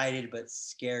excited but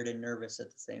scared and nervous at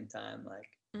the same time. Like,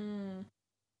 Mm.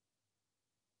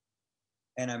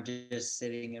 and I'm just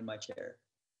sitting in my chair.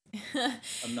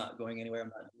 I'm not going anywhere. I'm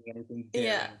not doing anything Yeah.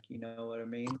 daring. You know what I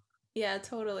mean? Yeah,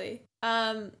 totally.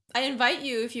 I invite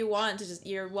you if you want to just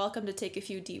you're welcome to take a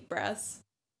few deep breaths.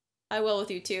 I will with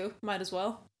you too. Might as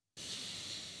well.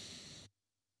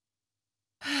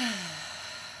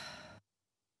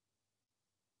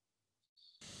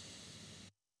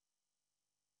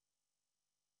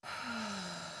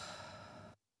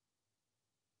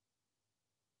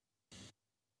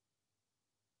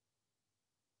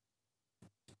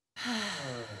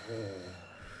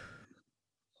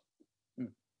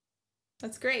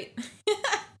 That's great.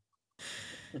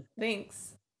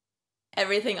 Thanks.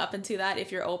 Everything up into that,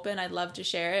 if you're open, I'd love to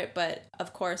share it, but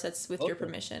of course, that's with your Okay.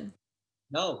 permission.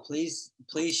 No, please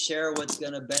share what's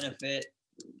gonna benefit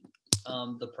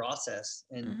the process,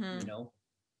 and Mm-hmm.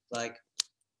 like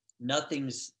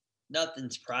nothing's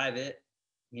nothing's private.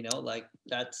 Like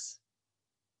that's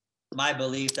my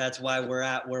belief. That's why we're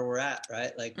at where we're at,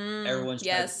 right? Like everyone's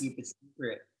trying to Yes. keep it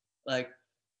secret. Like,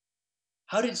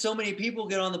 how did so many people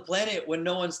get on the planet when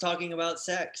no one's talking about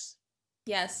sex?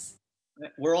 Yes.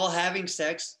 We're all having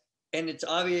sex, and it's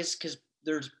obvious because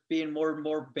there's being more and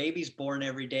more babies born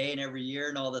every day and every year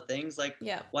and all the things. Like,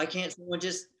 Yeah. why can't someone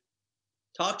just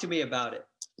talk to me about it?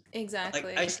 Like, I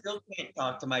Exactly. still can't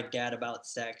talk to my dad about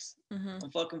sex. Mm-hmm.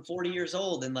 I'm fucking 40 years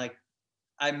old, and like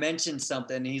I mentioned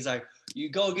something, and he's like, "You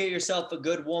go get yourself a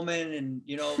good woman, and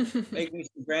make me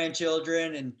some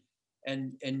grandchildren,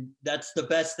 and that's the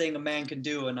best thing a man can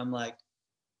do." And I'm like,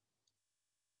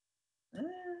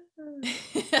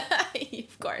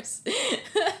 Of course.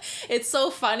 It's so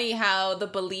funny how the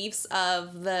beliefs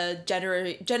of the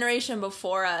generation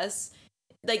before us,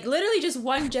 like literally just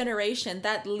one generation,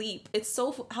 that leap, it's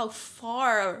so how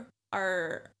far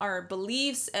our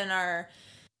beliefs and our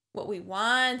what we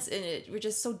want and we're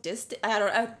just so distant.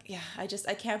 Yeah,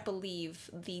 I can't believe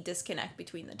the disconnect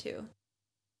between the two.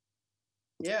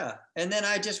 yeah. And then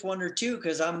I just wonder too,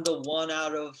 because I'm the one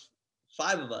out of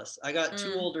five of us. I got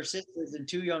two Mm. older sisters and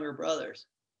two younger brothers,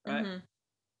 right? Mm-hmm.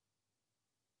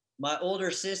 My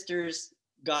older sisters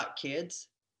got kids.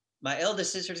 My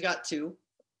eldest sister's got two.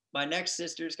 My next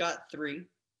sister's got three.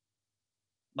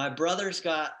 My brother's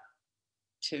got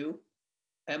two.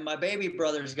 And my baby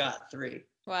brother's got three.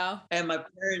 Wow. And my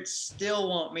parents still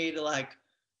want me to like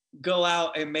go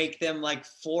out and make them like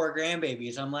four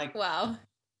grandbabies. I'm like, Wow.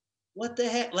 what the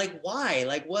heck? Like, why?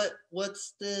 Like, what's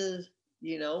what's the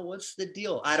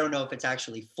deal? I don't know if it's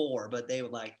actually four, but they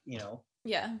would like,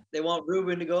 Yeah. they want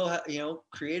Ruben to go,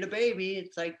 create a baby.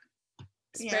 It's like,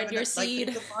 yeah, Spread your like seed.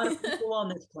 there's a lot of people on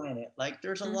this planet. Like,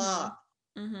 there's a Mm-hmm. lot.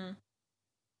 Mm-hmm.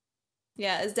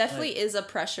 Yeah, it Like, definitely is a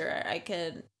pressure. I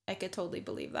could totally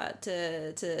believe that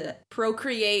to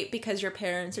procreate because your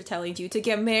parents are telling you, to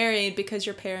get married because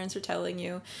your parents are telling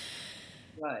you.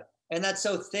 right. And that's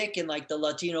so thick in like the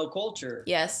Latino culture.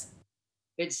 Yes.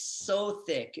 It's so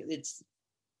thick.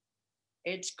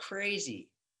 It's crazy.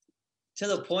 To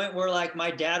the point where like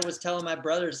my dad was telling my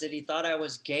brothers that he thought I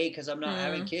was gay because I'm not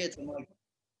having Mm. kids. I'm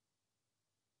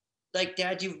like,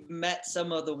 Dad, you've met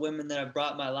some of the women that I've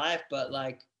brought in my life, but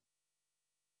like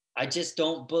I just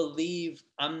don't believe.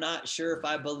 I'm not sure if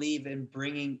I believe in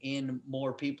bringing in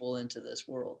more people into this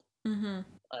world. Mm-hmm.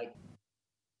 Like,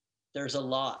 there's a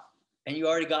lot, and you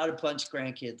already got a bunch of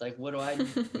grandkids. Like, what do I,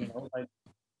 like,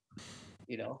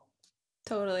 you know, what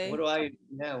Totally. do I?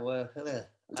 Yeah, well,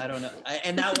 I don't know.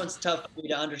 And that one's tough for me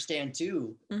to understand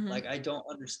too. Mm-hmm. Like, I don't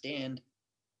understand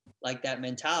like that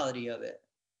mentality of it.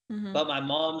 Mm-hmm. But my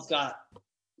mom's got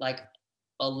like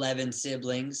 11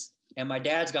 siblings, and my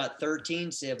dad's got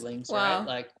 13 siblings, right? Wow.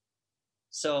 Like,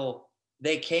 so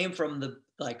they came from the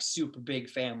like super big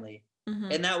family,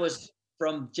 Mm-hmm. and that was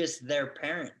from just their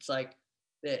parents. Like,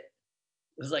 that it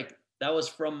was like that was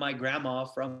from my grandma,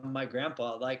 from my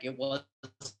grandpa. Like, it wasn't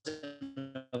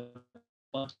a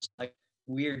bunch of, like,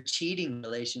 weird cheating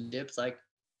relationships, like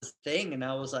this thing. And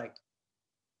I was like,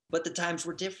 but the times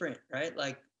were different, right?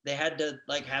 Like, they had to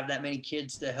like have that many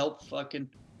kids to help fucking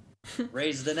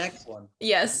raise the next one.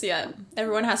 Yes, yeah.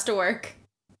 Everyone has to work.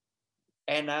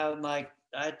 And I'm like,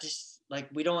 I just like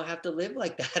we don't have to live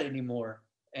like that anymore.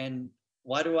 And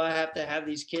why do I have to have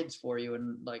these kids for you?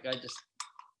 And like I just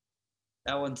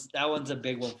that one's a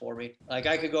big one for me. Like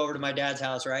I could go over to my dad's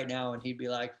house right now and he'd be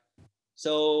like,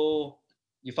 "So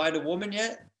you find a woman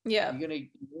yet? Yeah. You gonna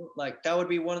like that would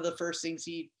be one of the first things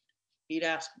he'd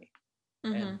ask me."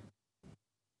 Mm-hmm.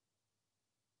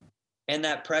 And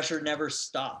that pressure never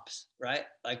stops, right?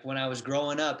 Like when I was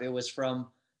growing up, it was from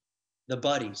the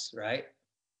buddies, right?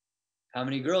 How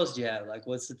many girls do you have? Like,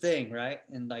 what's the thing, right?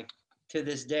 And like to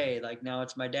this day, like now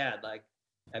it's my dad. Like,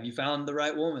 have you found the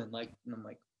right woman? Like, and I'm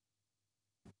like,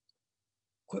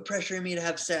 quit pressuring me to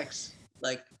have sex.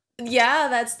 Like, Yeah,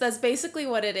 that's basically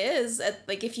what it is.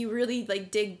 Like if you really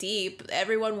like dig deep,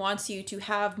 everyone wants you to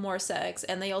have more sex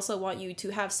and they also want you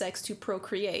to have sex to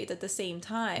procreate at the same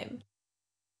time.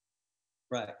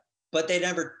 right. But they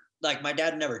never like my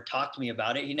dad never talked to me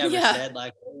about it. He never Yeah. said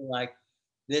like, "Hey, like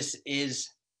this is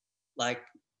like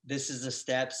this is the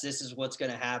steps, this is what's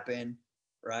gonna happen,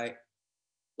 right?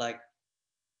 Like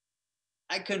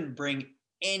I couldn't bring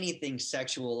anything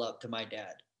sexual up to my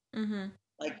dad. Mhm.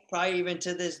 Like probably even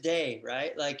to this day,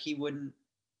 right? Like he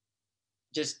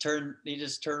just turn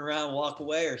around and walk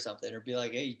away or something, or be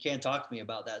like, "Hey, you can't talk to me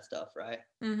about that stuff," right?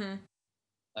 Mhm.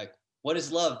 Like, what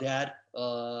is love, Dad?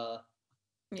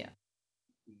 Yeah.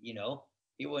 You know,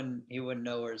 he wouldn't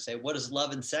know where to say, what does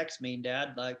love and sex mean,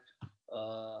 Dad? Like,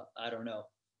 I don't know,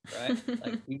 right?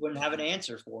 Like he wouldn't have an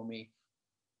answer for me.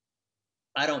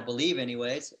 I don't believe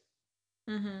anyways,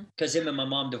 Mhm. because him and my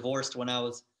mom divorced when I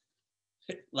was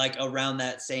like around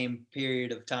that same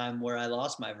period of time where I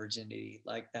lost my virginity.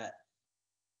 Like that,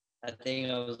 I think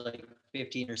I was like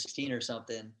 15 or 16 or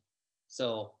something.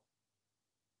 So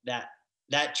that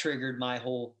that triggered my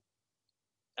whole.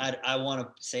 I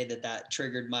want to say that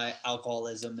triggered my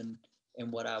alcoholism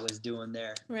and what I was doing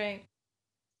there, Right.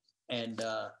 and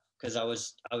because I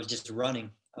was just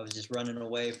running, I was just running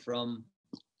away from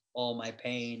all my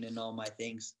pain and all my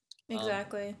things. Um,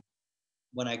 Exactly.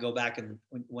 when I go back and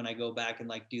when I go back and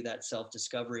like do that self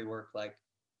discovery work, like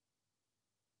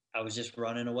I was just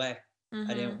running away.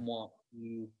 I didn't Mhm. want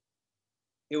to.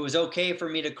 It was okay for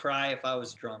me to cry if I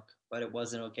was drunk, but it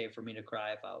wasn't okay for me to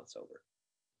cry if I was sober.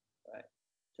 Right.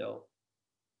 So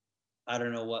I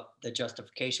don't know what the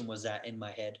justification was that in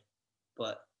my head,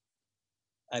 but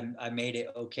I made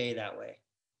it okay that way.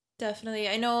 Definitely.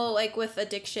 I know like with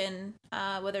addiction,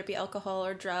 whether it be alcohol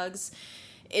or drugs,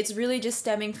 it's really just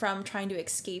stemming from trying to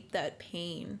escape that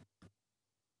pain.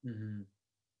 Hmm.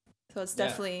 So it's Yeah.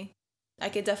 definitely I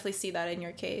could definitely see that in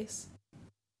your case.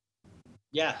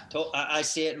 Yeah. I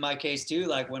see it in my case too.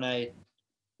 Like when I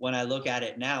look at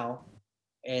it now,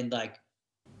 and like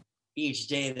each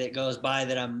day that goes by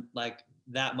that I'm like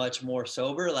that much more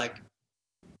sober, like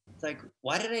it's like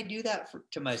why did I do that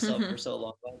to myself for so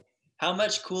long? Like, how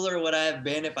much cooler would I have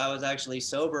been if I was actually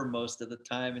sober most of the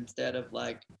time instead of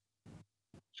like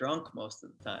drunk most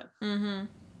of the time? Mhm.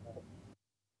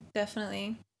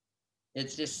 Definitely.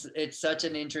 It's such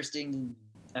an interesting.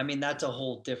 I mean, that's a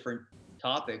whole different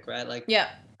topic, right? Like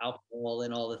Yeah. alcohol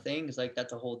and all the things, like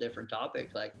that's a whole different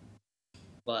topic. Like,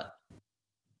 but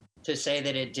to say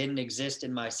that it didn't exist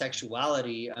in my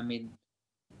sexuality, I mean,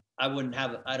 I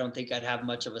don't think I'd have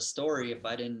much of a story if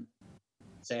I didn't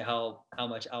say how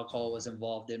much alcohol was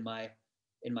involved in my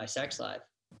sex life.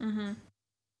 Mhm.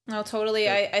 No, totally.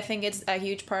 'Cause I think it's a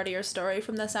huge part of your story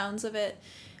from the sounds of it.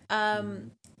 Um,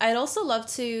 Mhm. I'd also love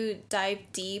to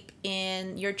dive deep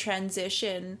in your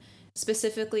transition,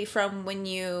 specifically from when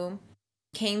you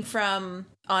came from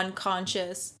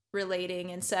unconscious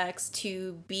relating and sex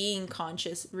to being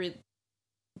conscious,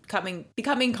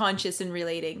 becoming conscious and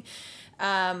relating.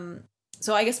 Um,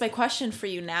 so I guess my question for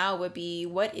you now would be,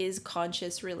 what is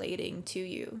conscious relating to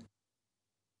you?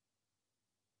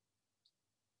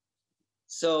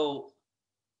 So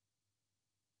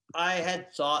I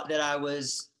had thought that I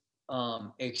was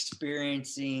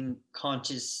experiencing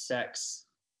conscious sex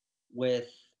with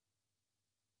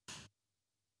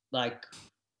like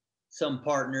some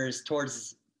partners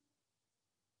towards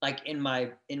like in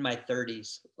my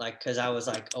 30s, like because I was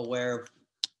like aware of.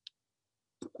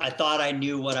 I thought I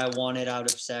knew what I wanted out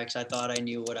of sex. I thought I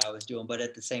knew what I was doing, but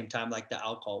at the same time, like the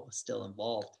alcohol was still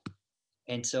involved,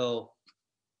 and so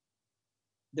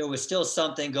there was still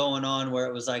something going on where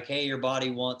it was like, hey, your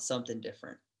body wants something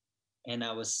different, and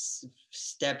I was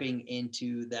stepping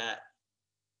into that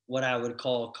what I would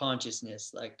call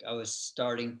consciousness. Like I was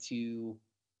starting to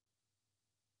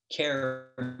care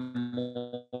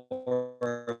more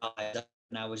about myself,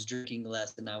 and I was drinking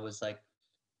less, and I was like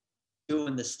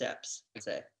doing the steps, I'd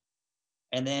say.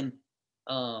 And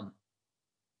um,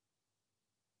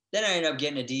 then I ended up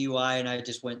getting a DUI and I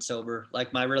just went sober.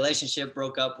 Like my relationship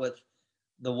broke up with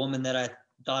the woman that I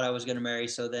thought I was going to marry.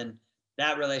 So then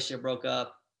that relationship broke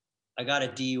up. I got a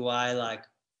DUI like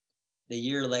the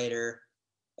year later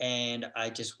and I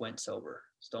just went sober,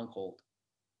 stone cold.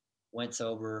 Went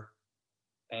sober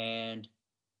and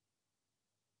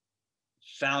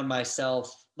found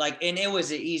myself like, and it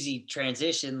was an easy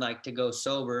transition, like to go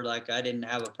sober. Like I didn't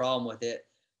have a problem with it.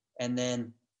 And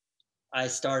then I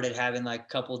started having like a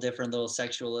couple different little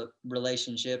sexual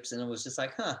relationships, and it was just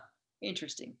like, huh,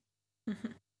 interesting.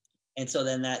 Mhm. And so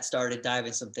then that started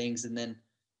diving some things, and then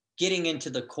getting into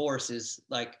the courses.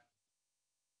 Like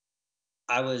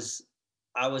I was,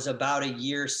 I was about a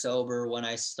year sober when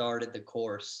I started the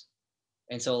course,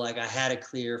 and so like I had a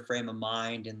clear frame of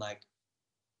mind, and like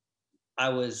I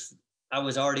was, I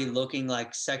was already looking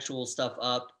like sexual stuff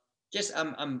up. Just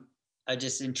I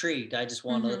just intrigued. I just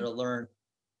wanted Mhm. to learn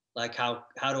like how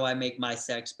do I make my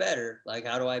sex better, like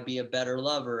how do I be a better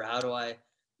lover, how do I,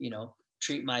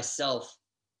 treat myself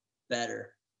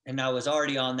better. And I was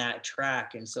already on that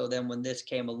track, and so then when this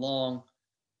came along,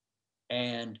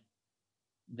 and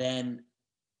then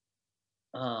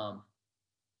um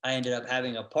I ended up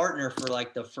having a partner for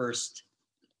like the first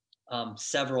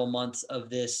several months of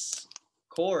this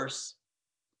course.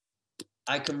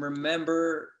 I can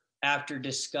remember after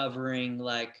discovering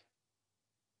like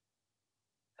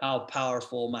how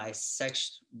powerful my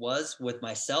sex was with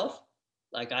myself.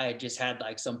 Like I had just had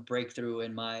like some breakthrough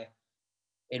in my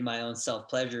own self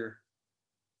pleasure,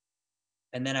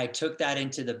 and then I took that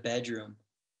into the bedroom,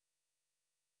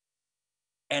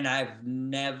 and I've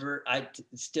never,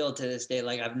 still to this day,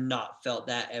 like I've not felt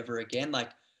that ever again.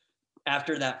 Like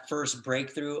after that first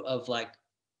breakthrough of like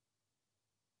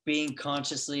being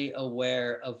consciously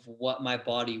aware of what my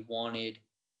body wanted,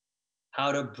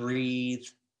 how to breathe,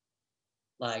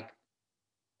 like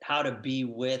how to be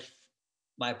with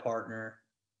my partner.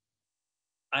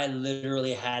 I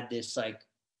literally had this like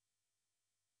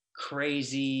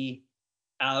crazy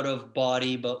out of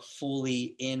body but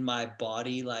fully in my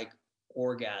body like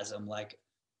orgasm. Like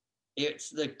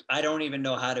it's the, I don't even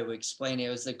know how to explain it. It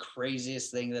was the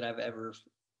craziest thing that I've ever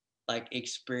like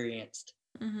experienced,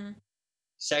 Mhm.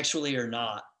 sexually or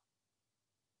not.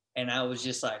 And I was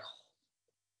just like,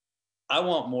 I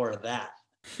want more of that.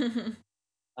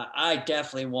 I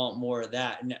definitely want more of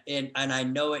that. And I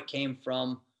know it came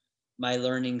from my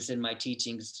learnings and my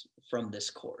teachings from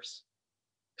this course,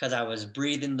 because I was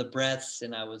breathing the breaths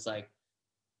and I was like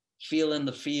feeling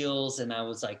the feels, and I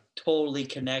was like totally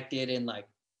connected, and like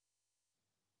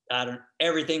I don't,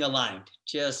 everything aligned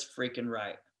just freaking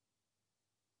right.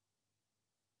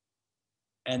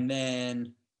 And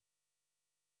then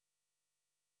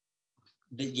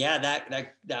yeah,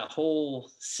 that whole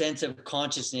sense of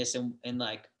consciousness, and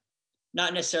like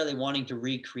not necessarily wanting to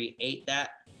recreate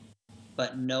that,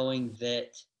 but knowing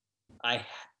that I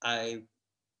I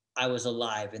I was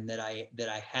alive, and that I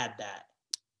had that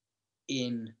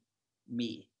in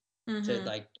me to Mhm.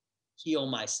 like heal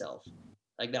myself.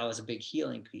 Like that was a big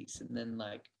healing piece. And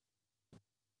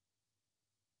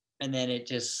then it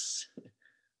just,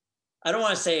 I don't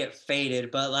want to say it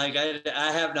faded, but like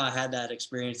I have not had that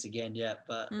experience again yet.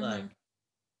 But like Mhm.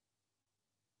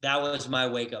 that was my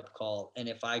wake up call. And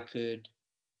if I could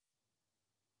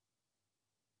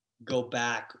go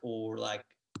back or like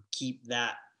keep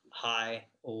that high,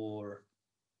 or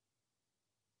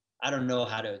I don't know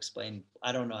how to explain.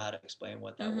 I don't know how to explain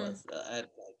what that Mhm. was.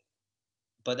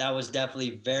 But that was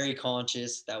definitely very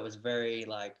conscious. That was very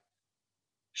like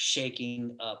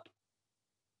shaking up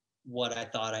what I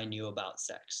thought I knew about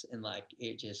sex, and like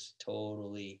it just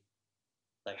totally,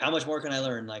 like how much more can I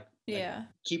learn? Like Yeah.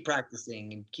 keep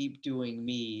practicing and keep doing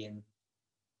me,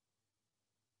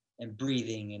 and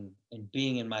breathing, and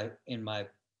being in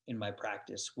my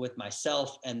practice with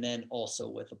myself, and then also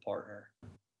with a partner.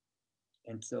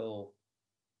 And so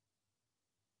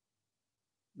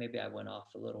maybe I went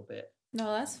off a little bit, No,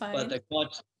 that's but fine.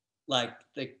 like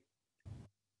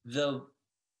the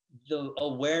the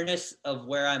awareness of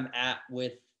where I'm at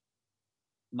with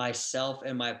myself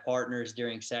and my partners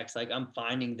during sex, like I'm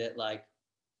finding that like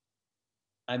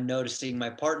I'm noticing my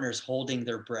partners holding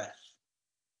their breath,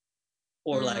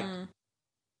 or like, Mm.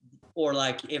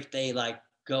 if they like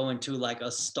go into like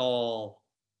a stall,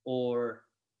 or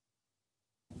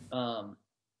um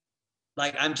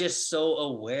like I'm just so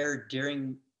aware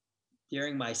during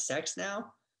my sex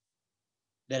now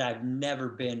that I've never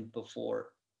been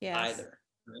before Yes. either.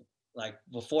 Right? Like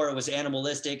before it was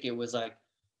animalistic, it was like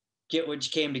get what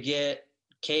you came to get,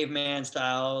 caveman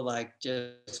style, like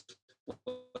just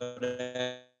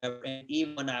whatever. And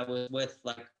even when I was with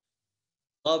like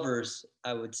lovers,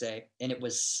 I would say, and it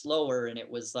was slower and it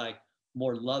was like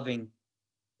more loving,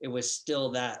 it was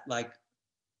still that like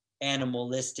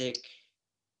animalistic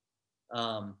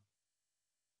um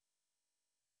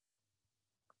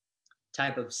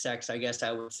type of sex, I guess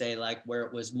I would say, like where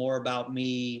it was more about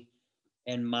me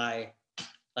and my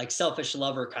like selfish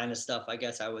lover kind of stuff, I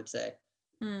guess I would say.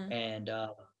 Mm. And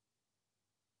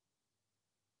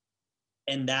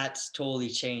and that's totally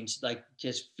changed, like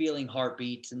just feeling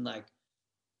heartbeats and like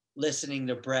listening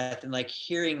to breath and like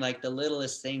hearing like the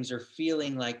littlest things or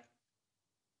feeling like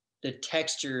the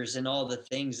textures and all the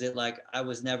things that like I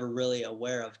was never really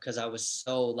aware of because I was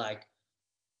so like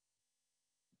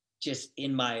just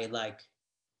in my like,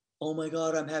 oh my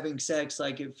god, I'm having sex,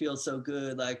 like it feels so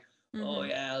good, like oh Mm-hmm.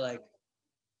 yeah, like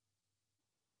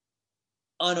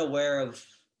unaware of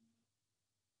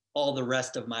all the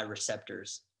rest of my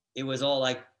receptors. It was all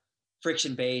like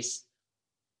friction based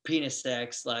penis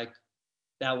sex, like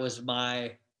that was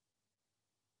my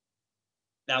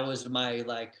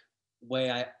like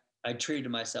way I treated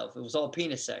myself. It was all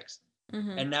penis sex.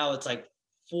 Mm-hmm. And now it's like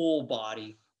full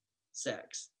body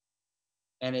sex.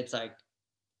 And it's like,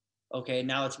 okay,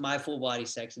 now it's my full body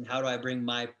sex. And how do I bring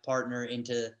my partner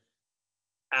into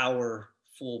our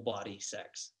full body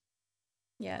sex?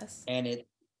 Yes. And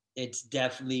it's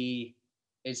definitely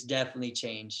it's definitely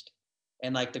changed.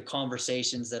 And like the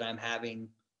conversations that I'm having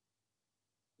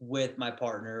with my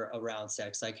partner around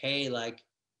sex, like, hey, like,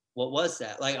 what was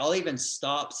that? Like, I'll even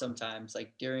stop sometimes,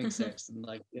 like during Mm-hmm. sex, and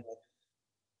like,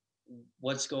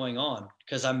 what's going on?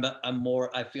 Because I'm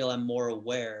more, I feel I'm more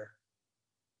aware.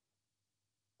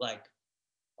 Like,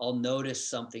 I'll notice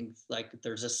something, like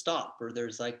there's a stop, or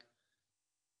there's like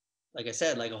I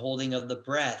said, like a holding of the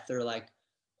breath, or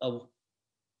a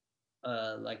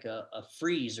like a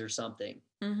freeze or something,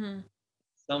 Mm-hmm.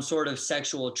 some sort of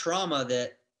sexual trauma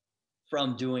that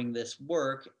from doing this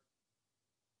work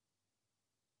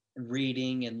and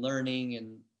reading and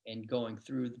learning and going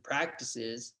through the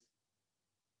practices,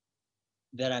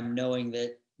 that I'm knowing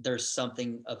that there's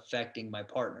something affecting my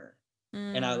partner.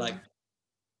 And I like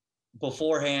Mm.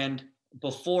 beforehand,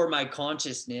 before my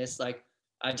consciousness, like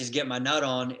I just get my nut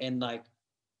on and like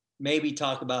maybe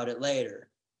talk about it later.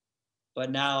 But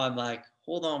now I'm like,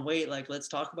 hold on, wait, like let's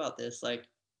talk about this. Like,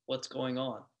 what's going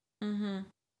on? Mm-hmm.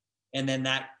 And then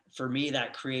that for me,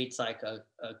 that creates like a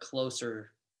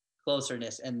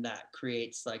closerness, and that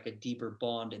creates like a deeper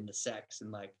bond in the sex,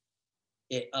 and like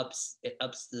it ups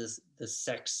the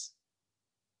sex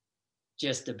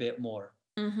just a bit more.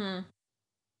 Mm-hmm.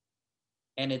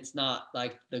 And it's not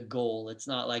like the goal, it's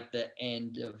not like the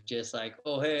end of just like,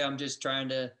 oh hey, I'm just trying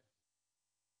to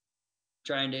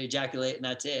ejaculate and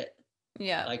that's it.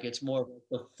 Yeah. Like it's more of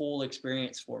the full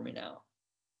experience for me now,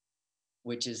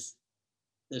 which is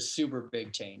the super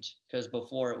big change, because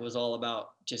before it was all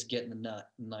about just getting the nut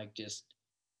and like just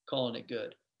calling it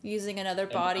good. Using another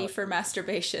And body for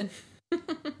masturbation.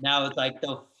 now it's like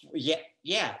the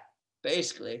yeah,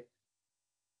 basically.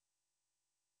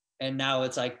 And now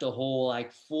it's like the whole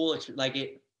like like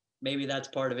it, maybe that's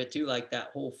part of it too, like that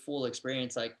whole full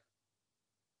experience, like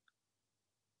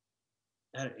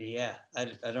yeah, I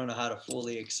don't know how to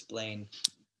fully explain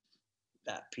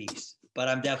that piece, but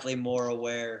I'm definitely more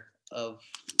aware of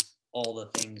all the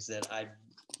things that I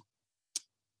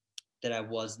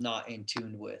was not in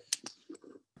tune with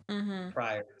Mm-hmm.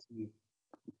 prior to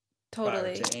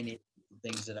Totally. any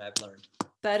things that I've learned.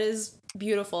 That is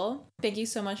beautiful. Thank you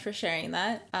so much for sharing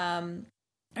that.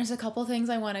 There's a couple things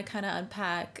I want to kind of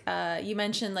unpack. You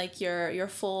mentioned like your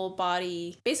full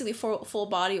body, basically full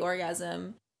body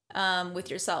orgasm with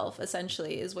yourself.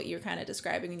 Essentially, is what you're kind of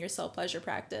describing in your self pleasure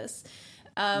practice.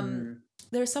 Um, Mm,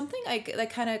 there's something that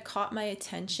kind of caught my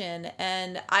attention,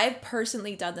 and I've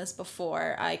personally done this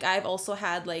before. Like I've also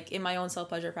had like in my own self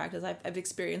pleasure practice, I've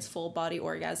experienced full body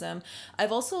orgasm.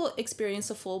 I've also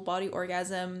experienced a full body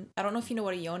orgasm. I don't know if you know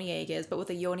what a yoni egg is, but with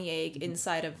a yoni egg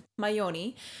inside of my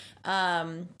yoni,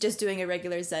 just doing a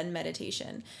regular Zen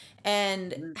meditation,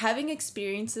 and mm, having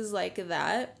experiences like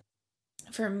that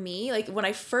for me, like when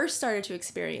I first started to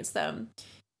experience them,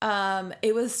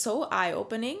 it was so eye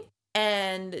opening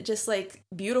and just like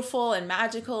beautiful and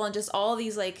magical and just all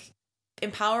these like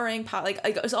empowering like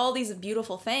it was all these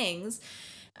beautiful things.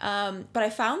 But I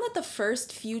found that the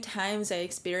first few times I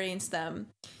experienced them,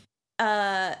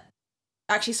 uh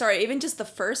actually sorry, even just the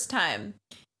first time,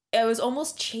 I was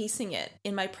almost chasing it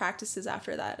in my practices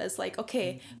after that as like,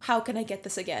 okay, mm, how can I get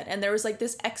this again? And there was like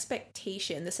this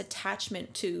expectation, this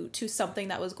attachment to something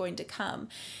that was going to come.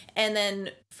 And then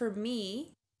for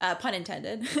me, pun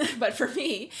intended, but for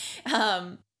me,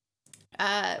 um,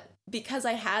 because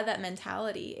I had that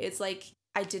mentality, it's like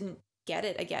I didn't get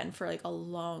it again for like a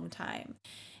long time.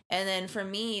 And then for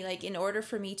me, like in order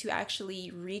for me to actually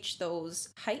reach those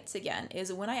heights again,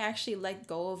 is when I actually let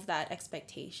go of that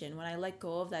expectation, when I let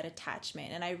go of that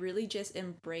attachment, and I really just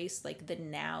embrace like the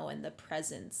now and the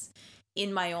presence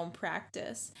in my own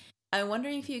practice. I'm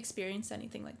wondering if you experienced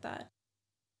anything like that.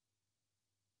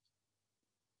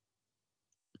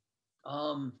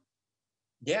 Um,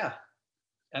 yeah.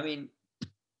 I mean,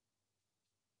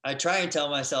 I try and tell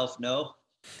myself no,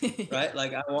 right?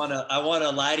 Like I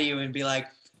wanna lie to you and be like,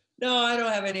 no, I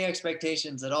don't have any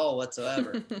expectations at all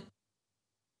whatsoever.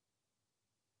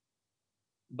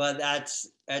 But that's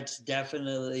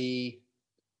definitely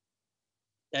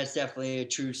a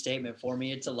true statement for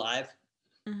me. It's alive.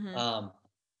 Mm-hmm. Um,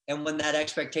 and when that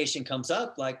expectation comes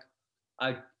up, like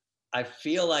I I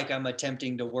feel like I'm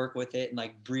attempting to work with it and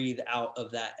like breathe out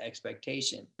of that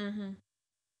expectation, Mm-hmm.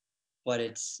 but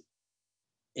it's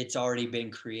already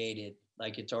been created,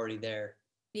 like it's already there.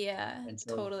 Yeah, And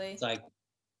so it's totally. like,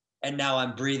 and now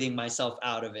I'm breathing myself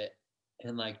out of it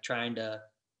and like trying to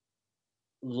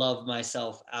love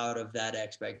myself out of that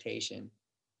expectation.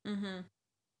 Mm-hmm.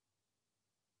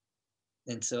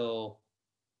 And so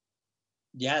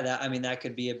yeah, that I mean that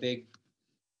could be a big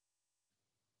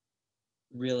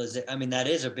realization. I mean that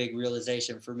is a big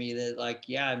realization for me that like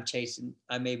yeah,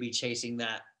 I may be chasing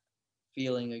that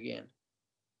feeling again.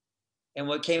 And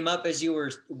what came up as you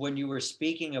were when you were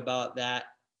speaking about that,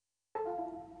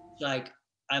 like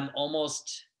I'm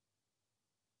almost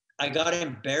I got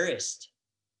embarrassed.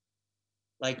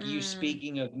 Like you Mm.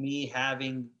 speaking of me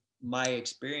having my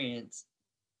experience,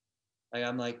 like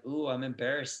I'm like, ooh, I'm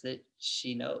embarrassed that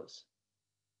she knows.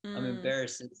 I'm Mm.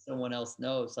 embarrassed that someone else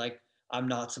knows. Like I'm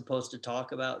not supposed to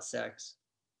talk about sex,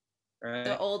 The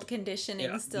right? old Yeah,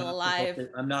 conditioning still alive.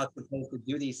 I'm not supposed to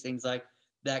do these things. Like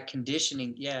that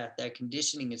conditioning, yeah, that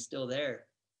conditioning is still there.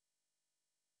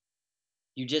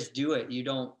 You just do it. You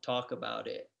don't talk about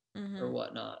it or Mm-hmm.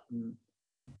 whatnot. And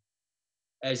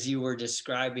as you were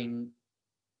describing,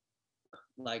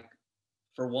 like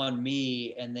for one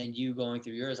me, and then you going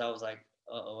through yours, I was like,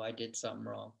 oh, I did something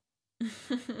wrong.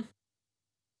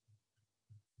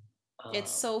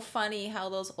 It's Um, so funny how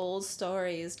those old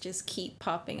stories just keep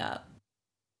popping up.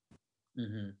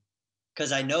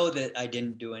 because I know that I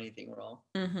didn't do anything wrong,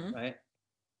 Mm-hmm. right?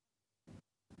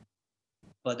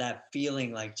 But that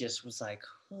feeling like just was like,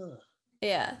 huh.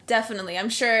 Yeah, definitely. I'm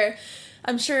sure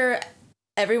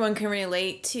everyone can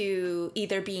relate to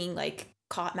either being like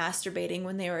caught masturbating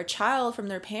when they were a child from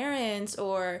their parents,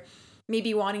 or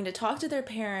maybe wanting to talk to their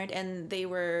parent and they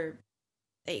were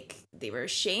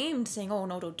ashamed, saying, "Oh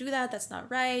no, don't do that. That's not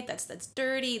right. That's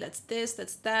dirty. That's this,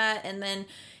 that's that." And then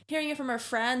hearing it from our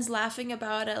friends laughing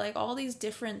about it, like all these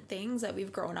different things that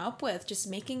we've grown up with, just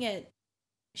making it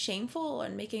shameful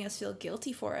and making us feel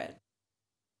guilty for it.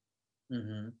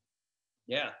 hmm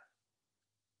yeah,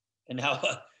 and how,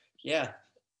 yeah,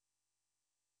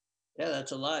 yeah,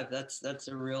 that's alive. That's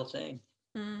a real thing.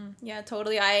 Yeah,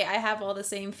 totally. I have all the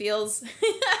same feels.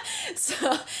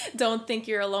 So don't think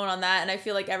you're alone on that. And I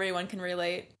feel like everyone can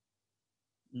relate.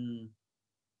 Mm.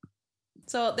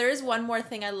 So there is one more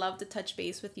thing I love to touch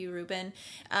base with you, Ruben.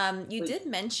 You Please. did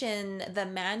mention the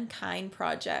Mankind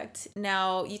Project.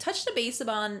 Now, you touched the base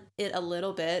on it a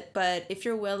little bit, but if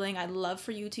you're willing, I'd love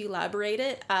for you to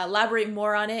elaborate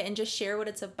more on it, and just share what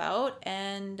it's about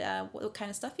and what kind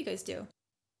of stuff you guys do.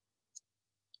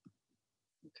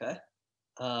 Okay.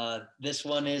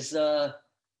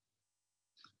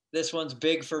 This one's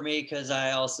big for me because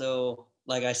I also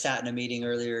like I sat in a meeting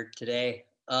earlier today.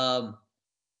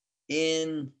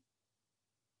 In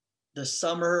the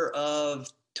summer of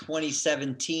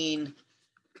 2017,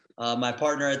 my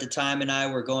partner at the time and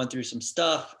I were going through some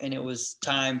stuff, and it was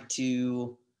time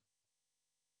to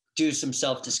do some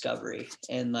self discovery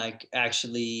and like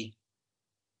actually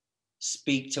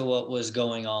speak to what was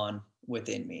going on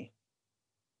within me.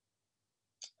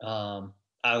 Um,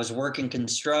 I was working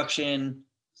construction,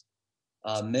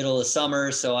 middle of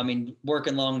summer. So, I mean,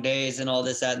 working long days and all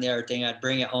this, that, and the other thing. I'd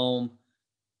bring it home.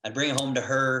 I'd bring it home to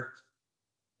her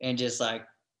and just like,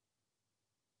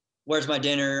 where's my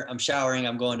dinner? I'm showering.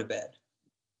 I'm going to bed.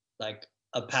 Like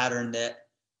a pattern that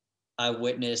I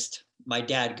witnessed my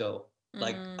dad go.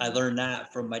 Like I Mm, learned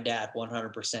that from my dad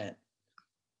 100%.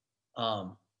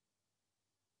 Um,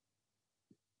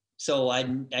 so I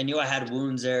knew I had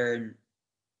wounds there,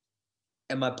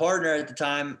 and my partner at the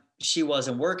time, she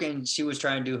wasn't working. She was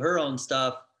trying to do her own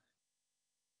stuff,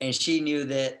 and she knew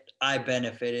that I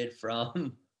benefited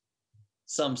from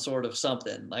some sort of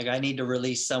something. Like I need to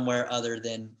release somewhere other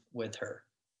than with her.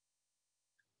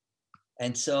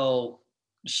 And so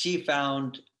she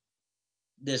found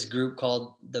this group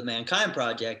called the Mankind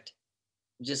Project.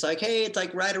 Just like, hey, it's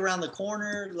like right around the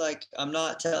corner. Like, I'm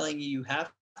not telling you you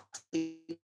have to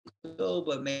go,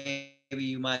 but maybe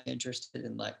you might be interested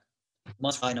in like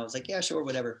months. And I was like, yeah, sure,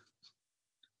 whatever.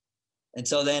 And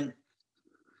so then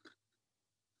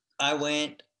I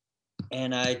went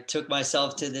and I took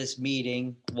myself to this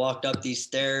meeting, walked up these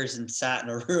stairs and sat in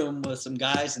a room with some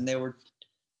guys, and they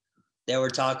were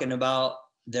talking about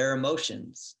their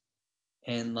emotions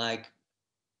and like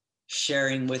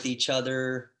sharing with each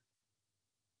other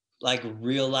like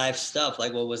real life stuff,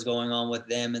 like what was going on with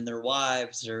them and their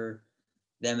wives, or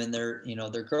them and their,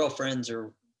 their girlfriends,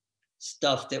 or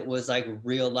stuff that was like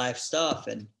real life stuff.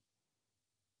 And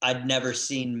I'd never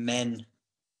seen men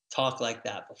talk like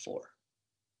that before.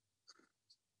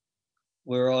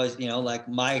 We were always, like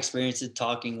my experience of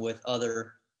talking with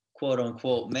other quote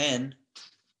unquote men,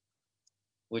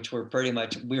 which were pretty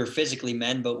much, we were physically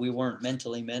men, but we weren't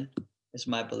mentally men, is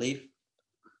my belief.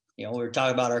 We were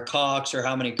talking about our cocks or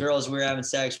how many girls we were having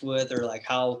sex with, or like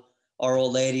how our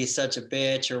old lady is such a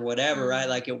bitch or whatever, right?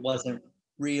 Like it wasn't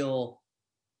real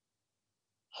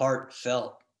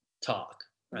heartfelt talk,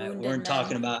 right? We Wounded weren't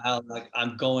talking men. about how like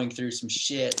I'm going through some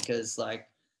shit because like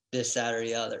this, that, or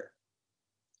the other.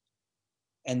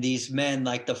 And these men,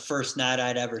 like the first night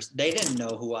they didn't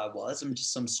know who I was. I'm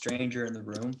just some stranger in the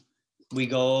room. We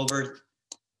go over,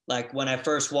 like when I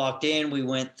first walked in, we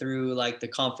went through like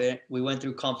we went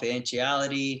through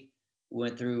confidentiality. We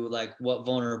went through like what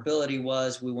vulnerability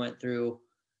was. We went through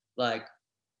like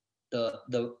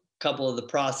the couple of the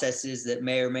processes that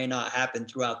may or may not happen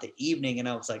throughout the evening. And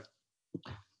I was like,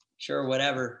 sure,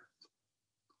 whatever.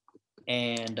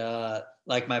 And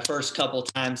like my first couple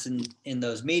times in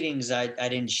those meetings, I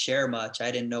didn't share much.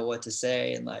 I didn't know what to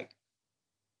say. And like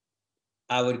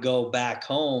I would go back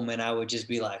home and I would just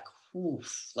be like,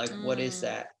 oof, like what is Mm.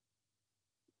 that?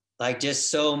 Like just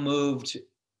so moved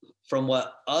from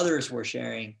what others were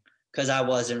sharing, because I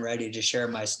wasn't ready to share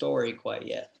my story quite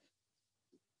yet.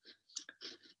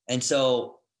 And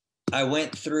so I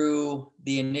went through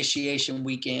the initiation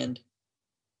weekend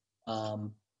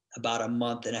um, about a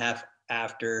month and a half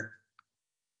after.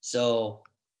 So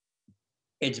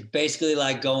it's basically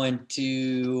like going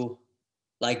to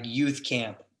like youth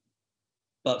camp,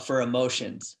 but for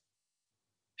emotions.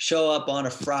 Show up on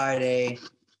a Friday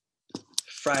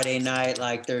night,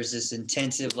 like there's this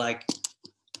intensive like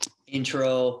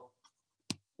intro,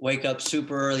 wake up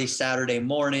super early Saturday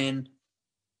morning,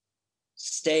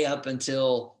 stay up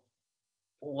until,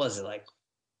 what was it, like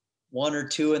 1 or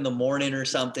 2 in the morning or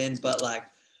something. But like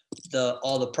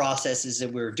all the processes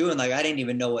that we were doing, like I didn't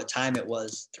even know what time it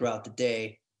was throughout the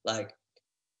day. Like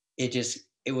it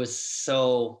was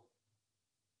so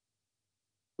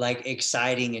like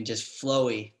exciting and just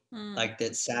flowy. Mm. Like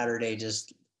that Saturday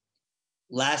just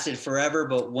lasted forever,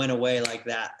 but went away like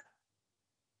that.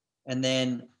 And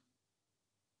then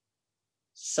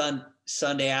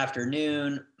Sunday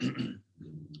afternoon,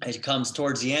 it comes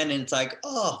towards the end, and it's like,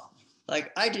 oh,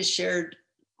 like I just shared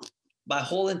my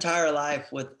whole entire life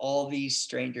with all these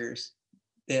strangers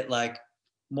that like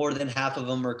more than half of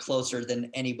them are closer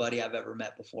than anybody I've ever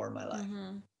met before in my life,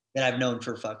 Mm-hmm. that I've known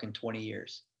for fucking 20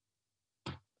 years,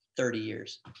 30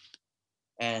 years.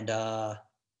 And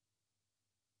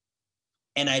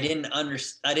I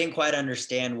didn't quite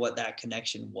understand what that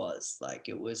connection was. Like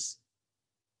it was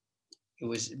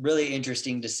really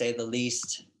interesting to say the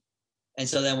least. And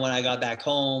so then when I got back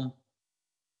home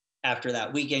after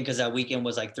that weekend, because that weekend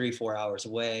was like 3, 4 hours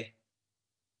away,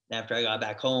 and after I got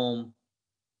back home,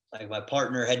 like my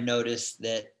partner had noticed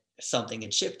that something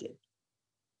had shifted.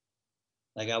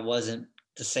 Like I wasn't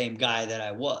the same guy that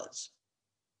I was.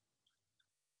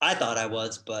 I thought I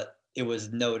was, but it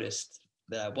was noticed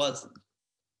that I wasn't.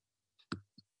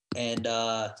 And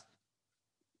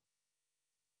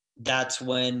that's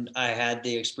when I had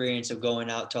the experience of going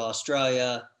out to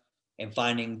Australia and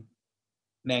finding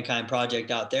Mankind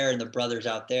Project out there and the brothers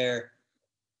out there.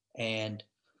 And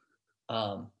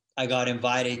I got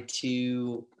invited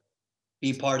to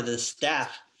be part of the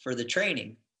staff for the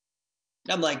training.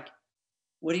 And I'm like,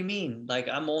 what do you mean? Like,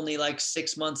 I'm only like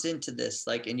 6 months into this.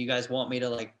 Like, and you guys want me to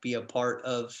like be a part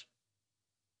of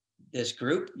this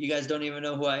group? You guys don't even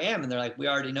know who I am. And they're like, we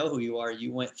already know who you are.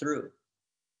 You went through.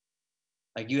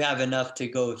 Like, you have enough to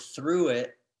go through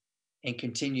it and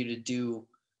continue to do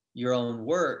your own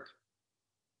work.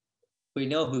 We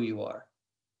know who you are.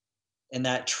 And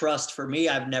that trust for me,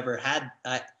 I've never had.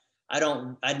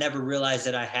 I never realized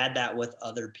that I had that with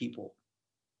other people.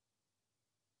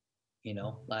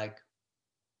 Like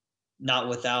not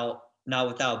without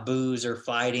booze or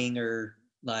fighting or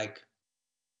like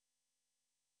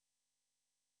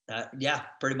Yeah,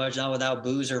 pretty much not without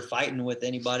booze or fighting with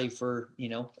anybody for,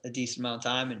 a decent amount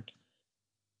of time.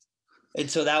 And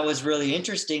so that was really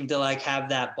interesting to like have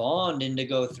that bond and to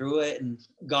go through it, and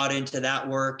got into that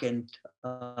work. And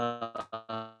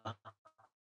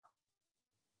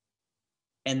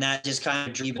that just kind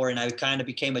of drew more, and I kind of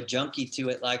became a junkie to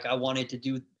it. Like I wanted to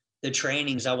do the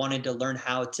trainings. I wanted to learn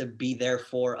how to be there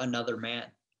for another man.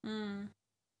 Mm.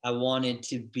 I wanted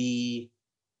to be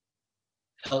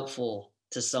helpful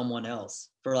to someone else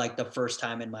for like the first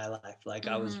time in my life. Like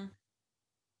Mm-hmm.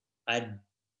 I'd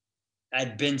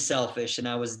I'd been selfish and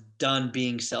I was done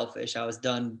being selfish. I was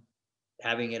done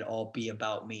having it all be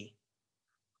about me.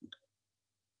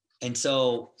 And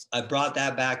so I brought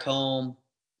that back home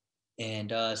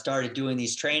and started doing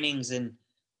these trainings. And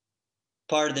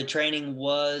part of the training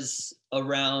was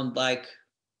around like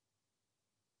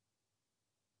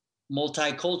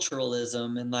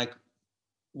multiculturalism and like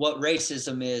what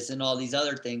racism is and all these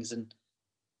other things. And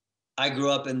I grew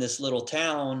up in this little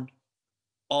town.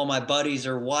 All my buddies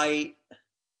are white.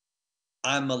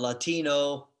 I'm a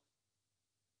Latino.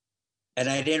 And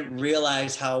I didn't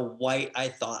realize how white I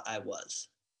thought I was,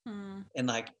 Mm. and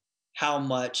like how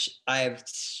much I've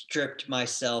stripped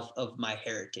myself of my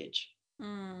heritage.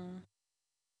 Mm.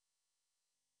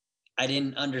 I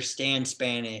didn't understand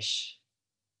Spanish.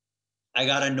 I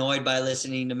got annoyed by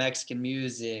listening to Mexican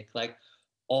music, like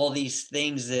all these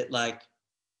things that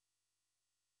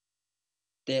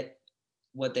that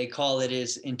what they call it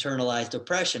is internalized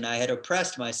oppression. I had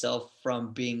oppressed myself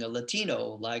from being a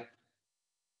Latino, like,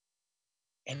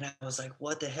 and I was like,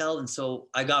 what the hell? And so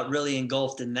I got really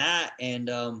engulfed in that. And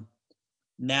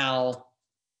now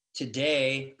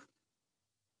today,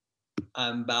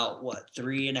 I'm about what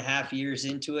 3.5 years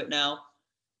into it now.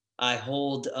 I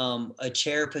hold a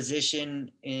chair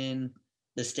position in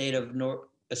the state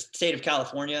of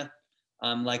California.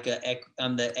 I'm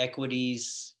the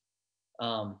equities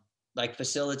um, like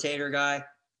facilitator guy.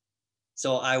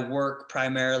 So I work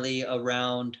primarily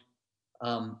around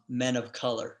men of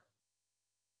color,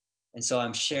 and so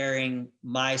I'm sharing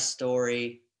my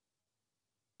story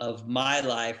of my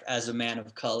life as a man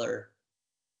of color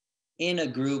in a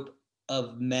group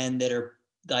of men that are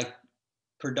like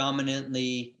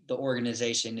predominantly the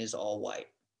organization is all white.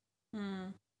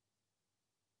 Mm.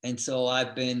 And so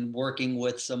I've been working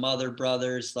with some other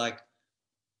brothers like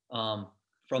um,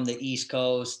 from the East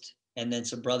Coast, and then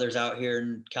some brothers out here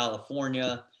in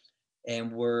California,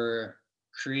 and we're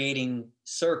creating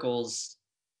circles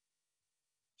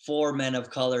for men of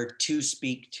color to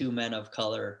speak to men of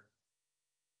color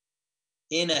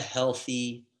in a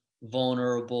healthy,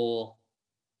 vulnerable,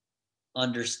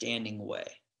 understanding way.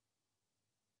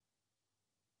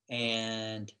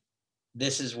 And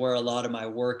this is where a lot of my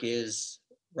work is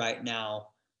right now.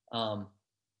 Um,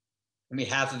 I mean,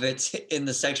 half of it's in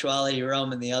the sexuality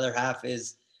realm, and the other half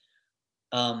is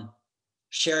um,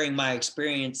 sharing my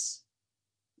experience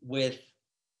with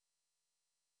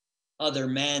other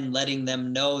men, letting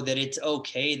them know that it's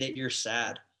okay that you're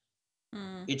sad.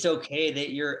 Mm. It's okay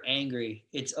that you're angry.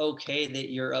 It's okay that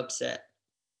you're upset.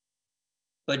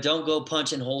 But don't go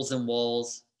punching holes in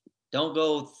walls. Don't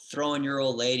go throwing your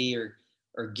old lady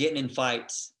or getting in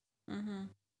fights. Mm-hmm.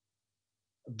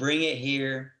 Bring it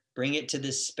here, bring it to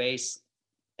this space,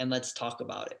 and let's talk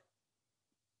about it.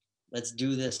 Let's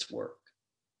do this work.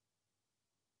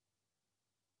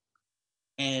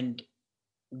 And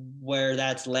where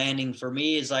that's landing for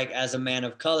me is like as a man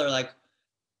of color, like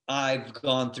I've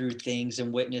gone through things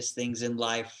and witnessed things in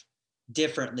life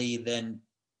differently than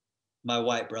my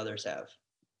white brothers have.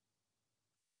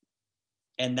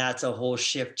 And that's a whole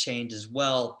shift change as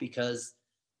well, because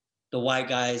the white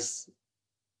guys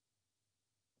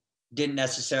didn't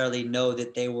necessarily know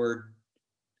that they were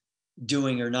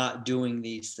doing or not doing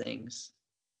these things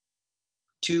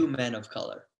to men of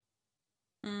color.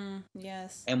 Mm.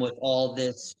 Yes. And with all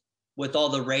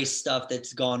the race stuff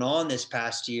that's gone on this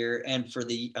past year, and for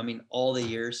I mean, all the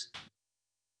years,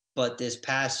 but this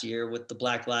past year with the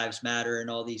Black Lives Matter and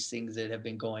all these things that have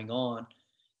been going on,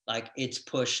 like it's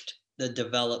pushed the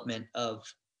development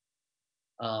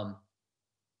um,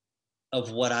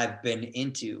 of what I've been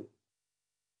into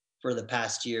for the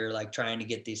past year, like trying to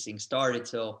get these things started.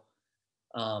 So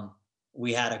um,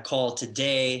 we had a call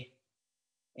today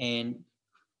and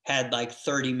had like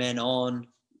 30 men on,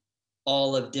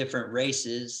 all of different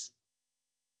races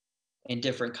and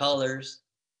different colors,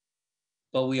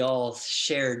 but we all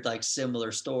shared like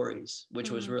similar stories, which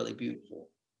was Mm. really beautiful.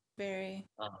 Very.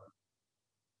 Um,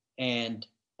 and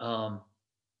um,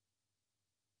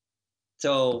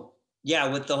 so, yeah,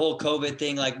 with the whole COVID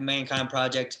thing, like Mankind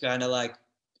Project, kind of like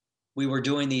we were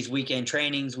doing these weekend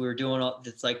trainings, we were doing all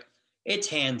it's like it's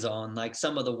hands on. Like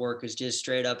some of the work is just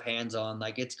straight up hands on.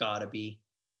 Like it's gotta be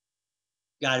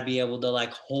able to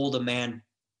like hold a man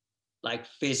like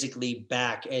physically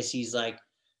back as he's like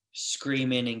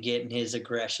screaming and getting his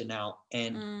aggression out.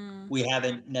 And Mm, we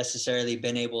haven't necessarily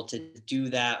been able to do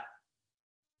that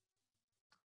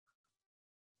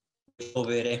with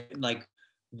COVID and like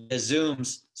the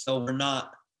Zooms. So we're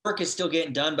not work is still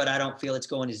getting done, but I don't feel it's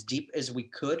going as deep as we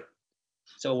could.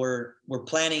 So we're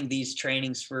planning these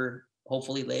trainings for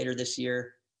hopefully later this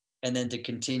year and then to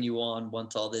continue on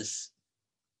once all this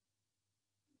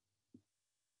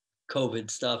COVID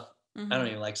stuff. I don't mm-hmm.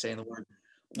 even like saying the word.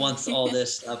 Once all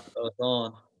this stuff goes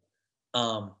on,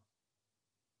 um,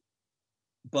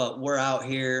 but we're out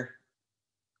here.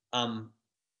 Um,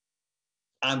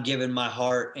 I'm giving my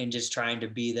heart and just trying to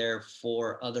be there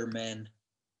for other men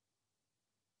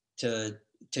to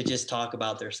just talk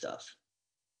about their stuff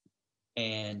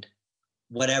and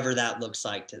whatever that looks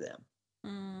like to them.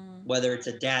 Mm, Whether it's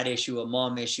a dad issue, a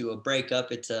mom issue, a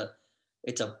breakup, it's a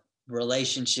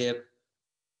relationship.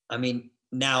 I mean,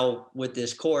 now with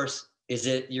this course, is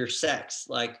it your sex?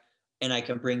 Like, and I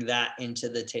can bring that into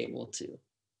the table too.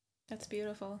 that's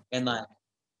beautiful. And like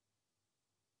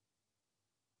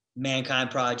Mankind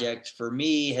Project for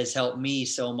me has helped me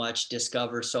so much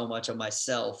discover so much of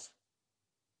myself,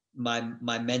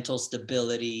 my mental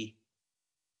stability,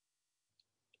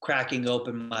 cracking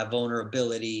open my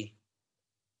vulnerability,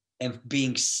 and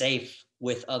being safe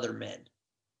with other men.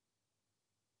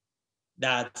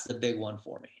 That's the big one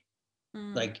for me.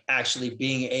 Mm, Like actually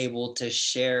being able to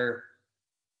share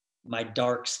my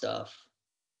dark stuff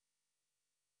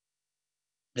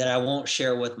that I won't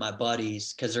share with my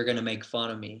buddies because they're gonna make fun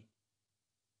of me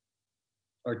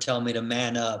or tell me to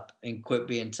man up and quit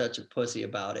being such a pussy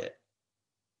about it.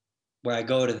 Where I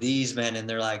go to these men and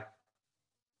they're like,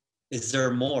 is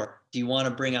there more? Do you want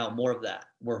to bring out more of that?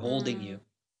 We're holding mm. you.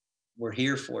 We're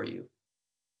here for you.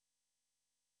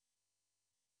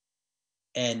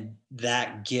 And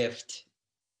that gift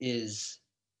is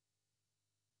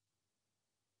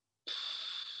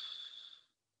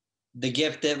the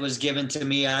gift that was given to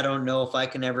me. I don't know if I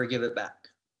can ever give it back,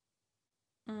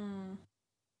 Mm,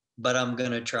 but I'm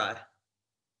going to try.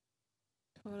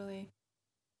 totally.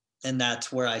 And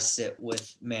that's where I sit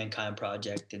with Mankind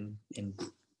Project and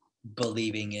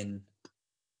believing in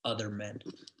other men.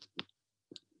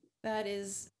 That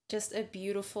is just a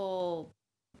beautiful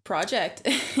project.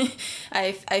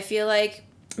 I feel like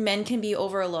men can be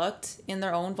overlooked in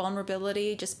their own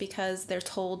vulnerability just because they're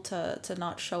told to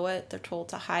not show it, they're told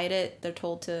to hide it, they're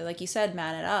told to, like you said,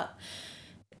 man it up.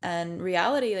 And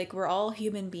reality, like we're all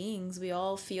human beings, we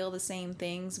all feel the same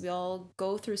things, we all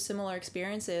go through similar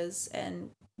experiences,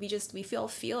 and we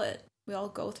feel it, we all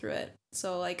go through it.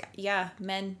 So like yeah,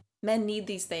 men need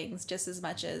these things just as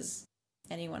much as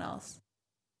anyone else.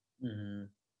 Mm-hmm.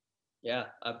 Yeah,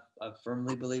 I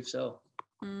firmly believe so.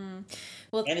 Mm.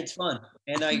 Well, And it's fun.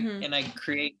 And mm-hmm. I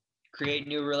create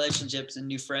new relationships and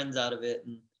new friends out of it.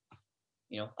 And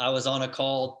I was on a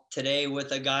call today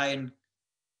with a guy in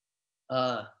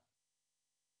uh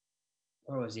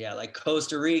where was he at? Like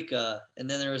Costa Rica. And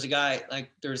then there was a guy,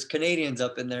 like there's Canadians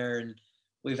up in there, and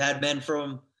we've had men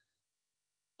from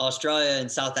Australia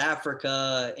and South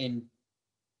Africa, and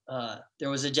there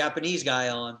was a Japanese guy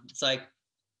on. It's like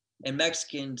and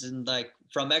Mexicans and like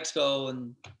from Mexico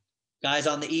and guys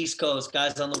on the East Coast,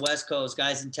 guys on the West Coast,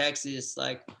 guys in Texas,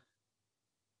 like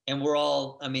and we're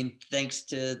all, I mean, thanks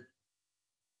to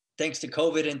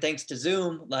COVID and thanks to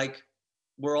Zoom, like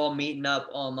we're all meeting up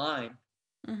online.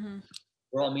 Mm-hmm.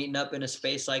 We're all meeting up in a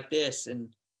space like this, and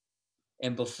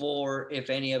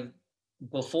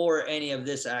before any of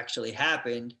this actually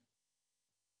happened,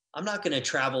 I'm not going to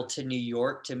travel to New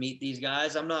York to meet these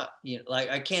guys. I'm not, like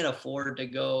I can't afford to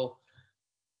go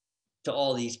to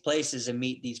all these places and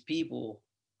meet these people,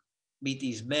 meet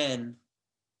these men,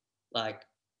 like,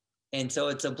 and so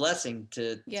it's a blessing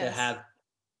to Yes. have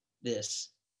this.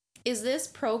 Is this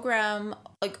program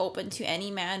like open to any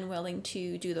man willing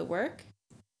to do the work?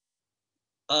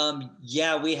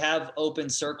 Yeah, we have open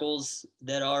circles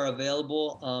that are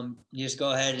available. You just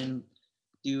go ahead and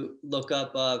look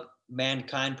up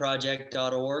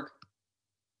mankindproject.org,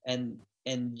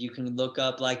 and you can look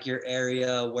up like your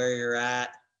area where you're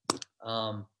at.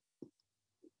 Um,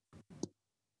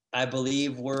 I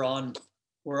believe we're on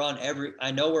every.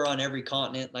 I know we're on every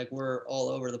continent. Like we're all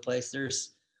over the place.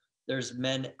 There's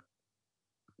men,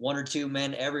 one or two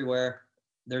men everywhere.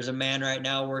 There's a man right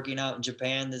now working out in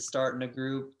Japan that's starting a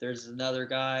group. There's another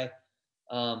guy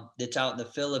that's out in the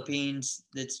Philippines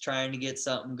that's trying to get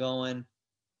something going.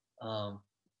 Um,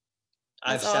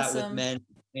 That's I've sat with awesome. men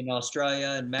in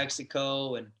Australia and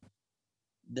Mexico, and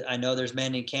I know there's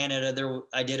men in Canada.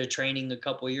 I did a training a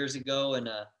couple years ago, and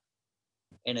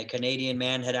a Canadian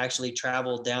man had actually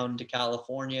traveled down to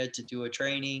California to do a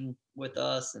training with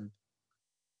us. And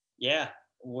yeah,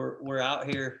 we're out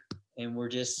here, and we're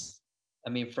just, I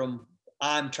mean, what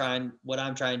I'm trying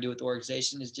to do with the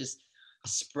organization is just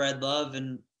spread love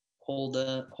and hold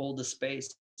the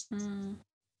space. Mm,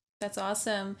 that's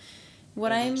awesome.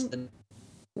 What Over I'm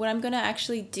what I'm gonna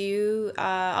actually do,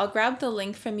 I'll grab the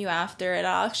link from you after, and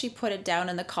I'll actually put it down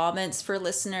in the comments for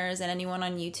listeners and anyone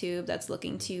on YouTube that's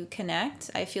looking to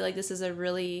connect. I feel like this is a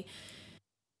really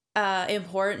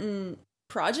important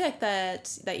project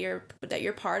that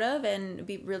you're part of, and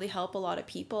be really help a lot of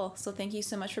people. So thank you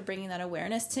so much for bringing that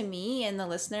awareness to me and the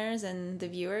listeners and the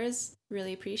viewers.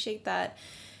 Really appreciate that.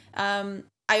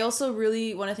 I also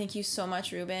really want to thank you so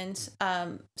much, Ruben, so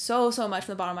much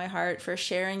from the bottom of my heart, for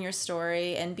sharing your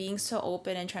story and being so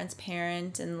open and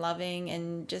transparent and loving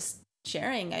and just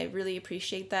sharing. I really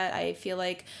appreciate that. I feel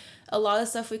like a lot of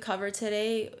stuff we covered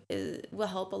today will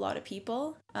help a lot of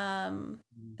people, and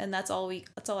that's all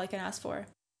I can ask for.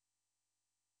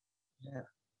 Yeah.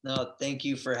 No, thank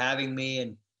you for having me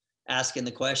and asking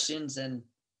the questions. And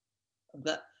I'm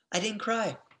glad I didn't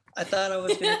cry. I thought I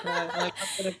was gonna cry. I'm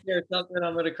gonna share something.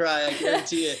 I'm gonna cry. I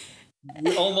guarantee it.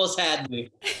 You almost had me.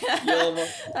 You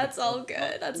almost had That's all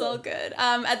good. That's all good.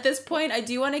 At this point, I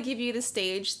do want to give you the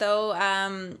stage, though.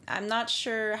 I'm not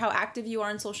sure how active you are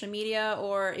on social media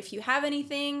or if you have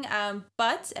anything.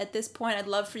 But at this point, I'd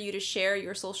love for you to share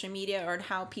your social media or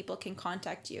how people can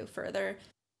contact you further.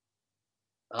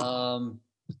 Um,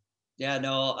 yeah,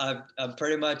 no, I'm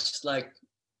pretty much like,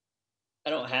 I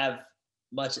don't have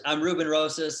much. I'm Ruben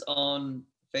Rosas on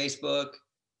Facebook.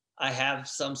 I have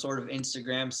some sort of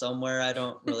Instagram somewhere. I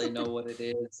don't really know what it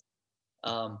is.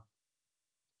 Um,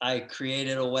 I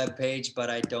created a web page, but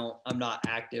I'm not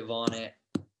active on it.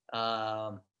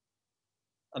 Um,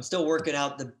 I'm still working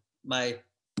out my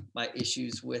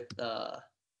issues with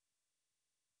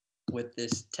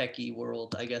this techie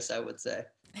world, I guess I would say.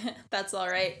 That's all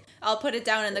right. I'll put it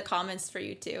down in the comments for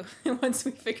you too once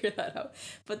we figure that out.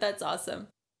 But that's awesome.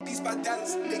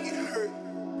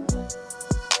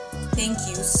 Thank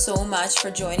you so much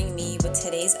for joining me with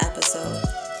today's episode.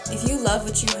 If you love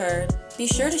what you heard, be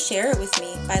sure to share it with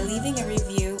me by leaving a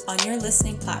review on your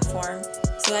listening platform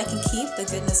so I can keep the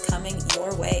goodness coming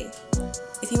your way.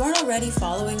 If you aren't already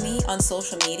following me on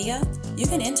social media, you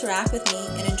can interact with me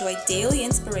and enjoy daily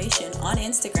inspiration on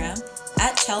Instagram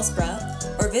at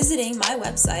Chelsbra, or visiting my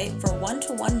website for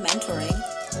one-to-one mentoring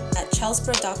at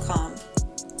chelsbra.com.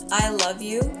 I love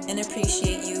you and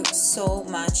appreciate you so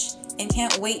much, and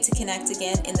can't wait to connect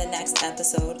again in the next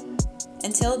episode.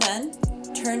 Until then,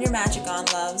 turn your magic on,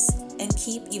 loves, and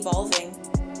keep evolving.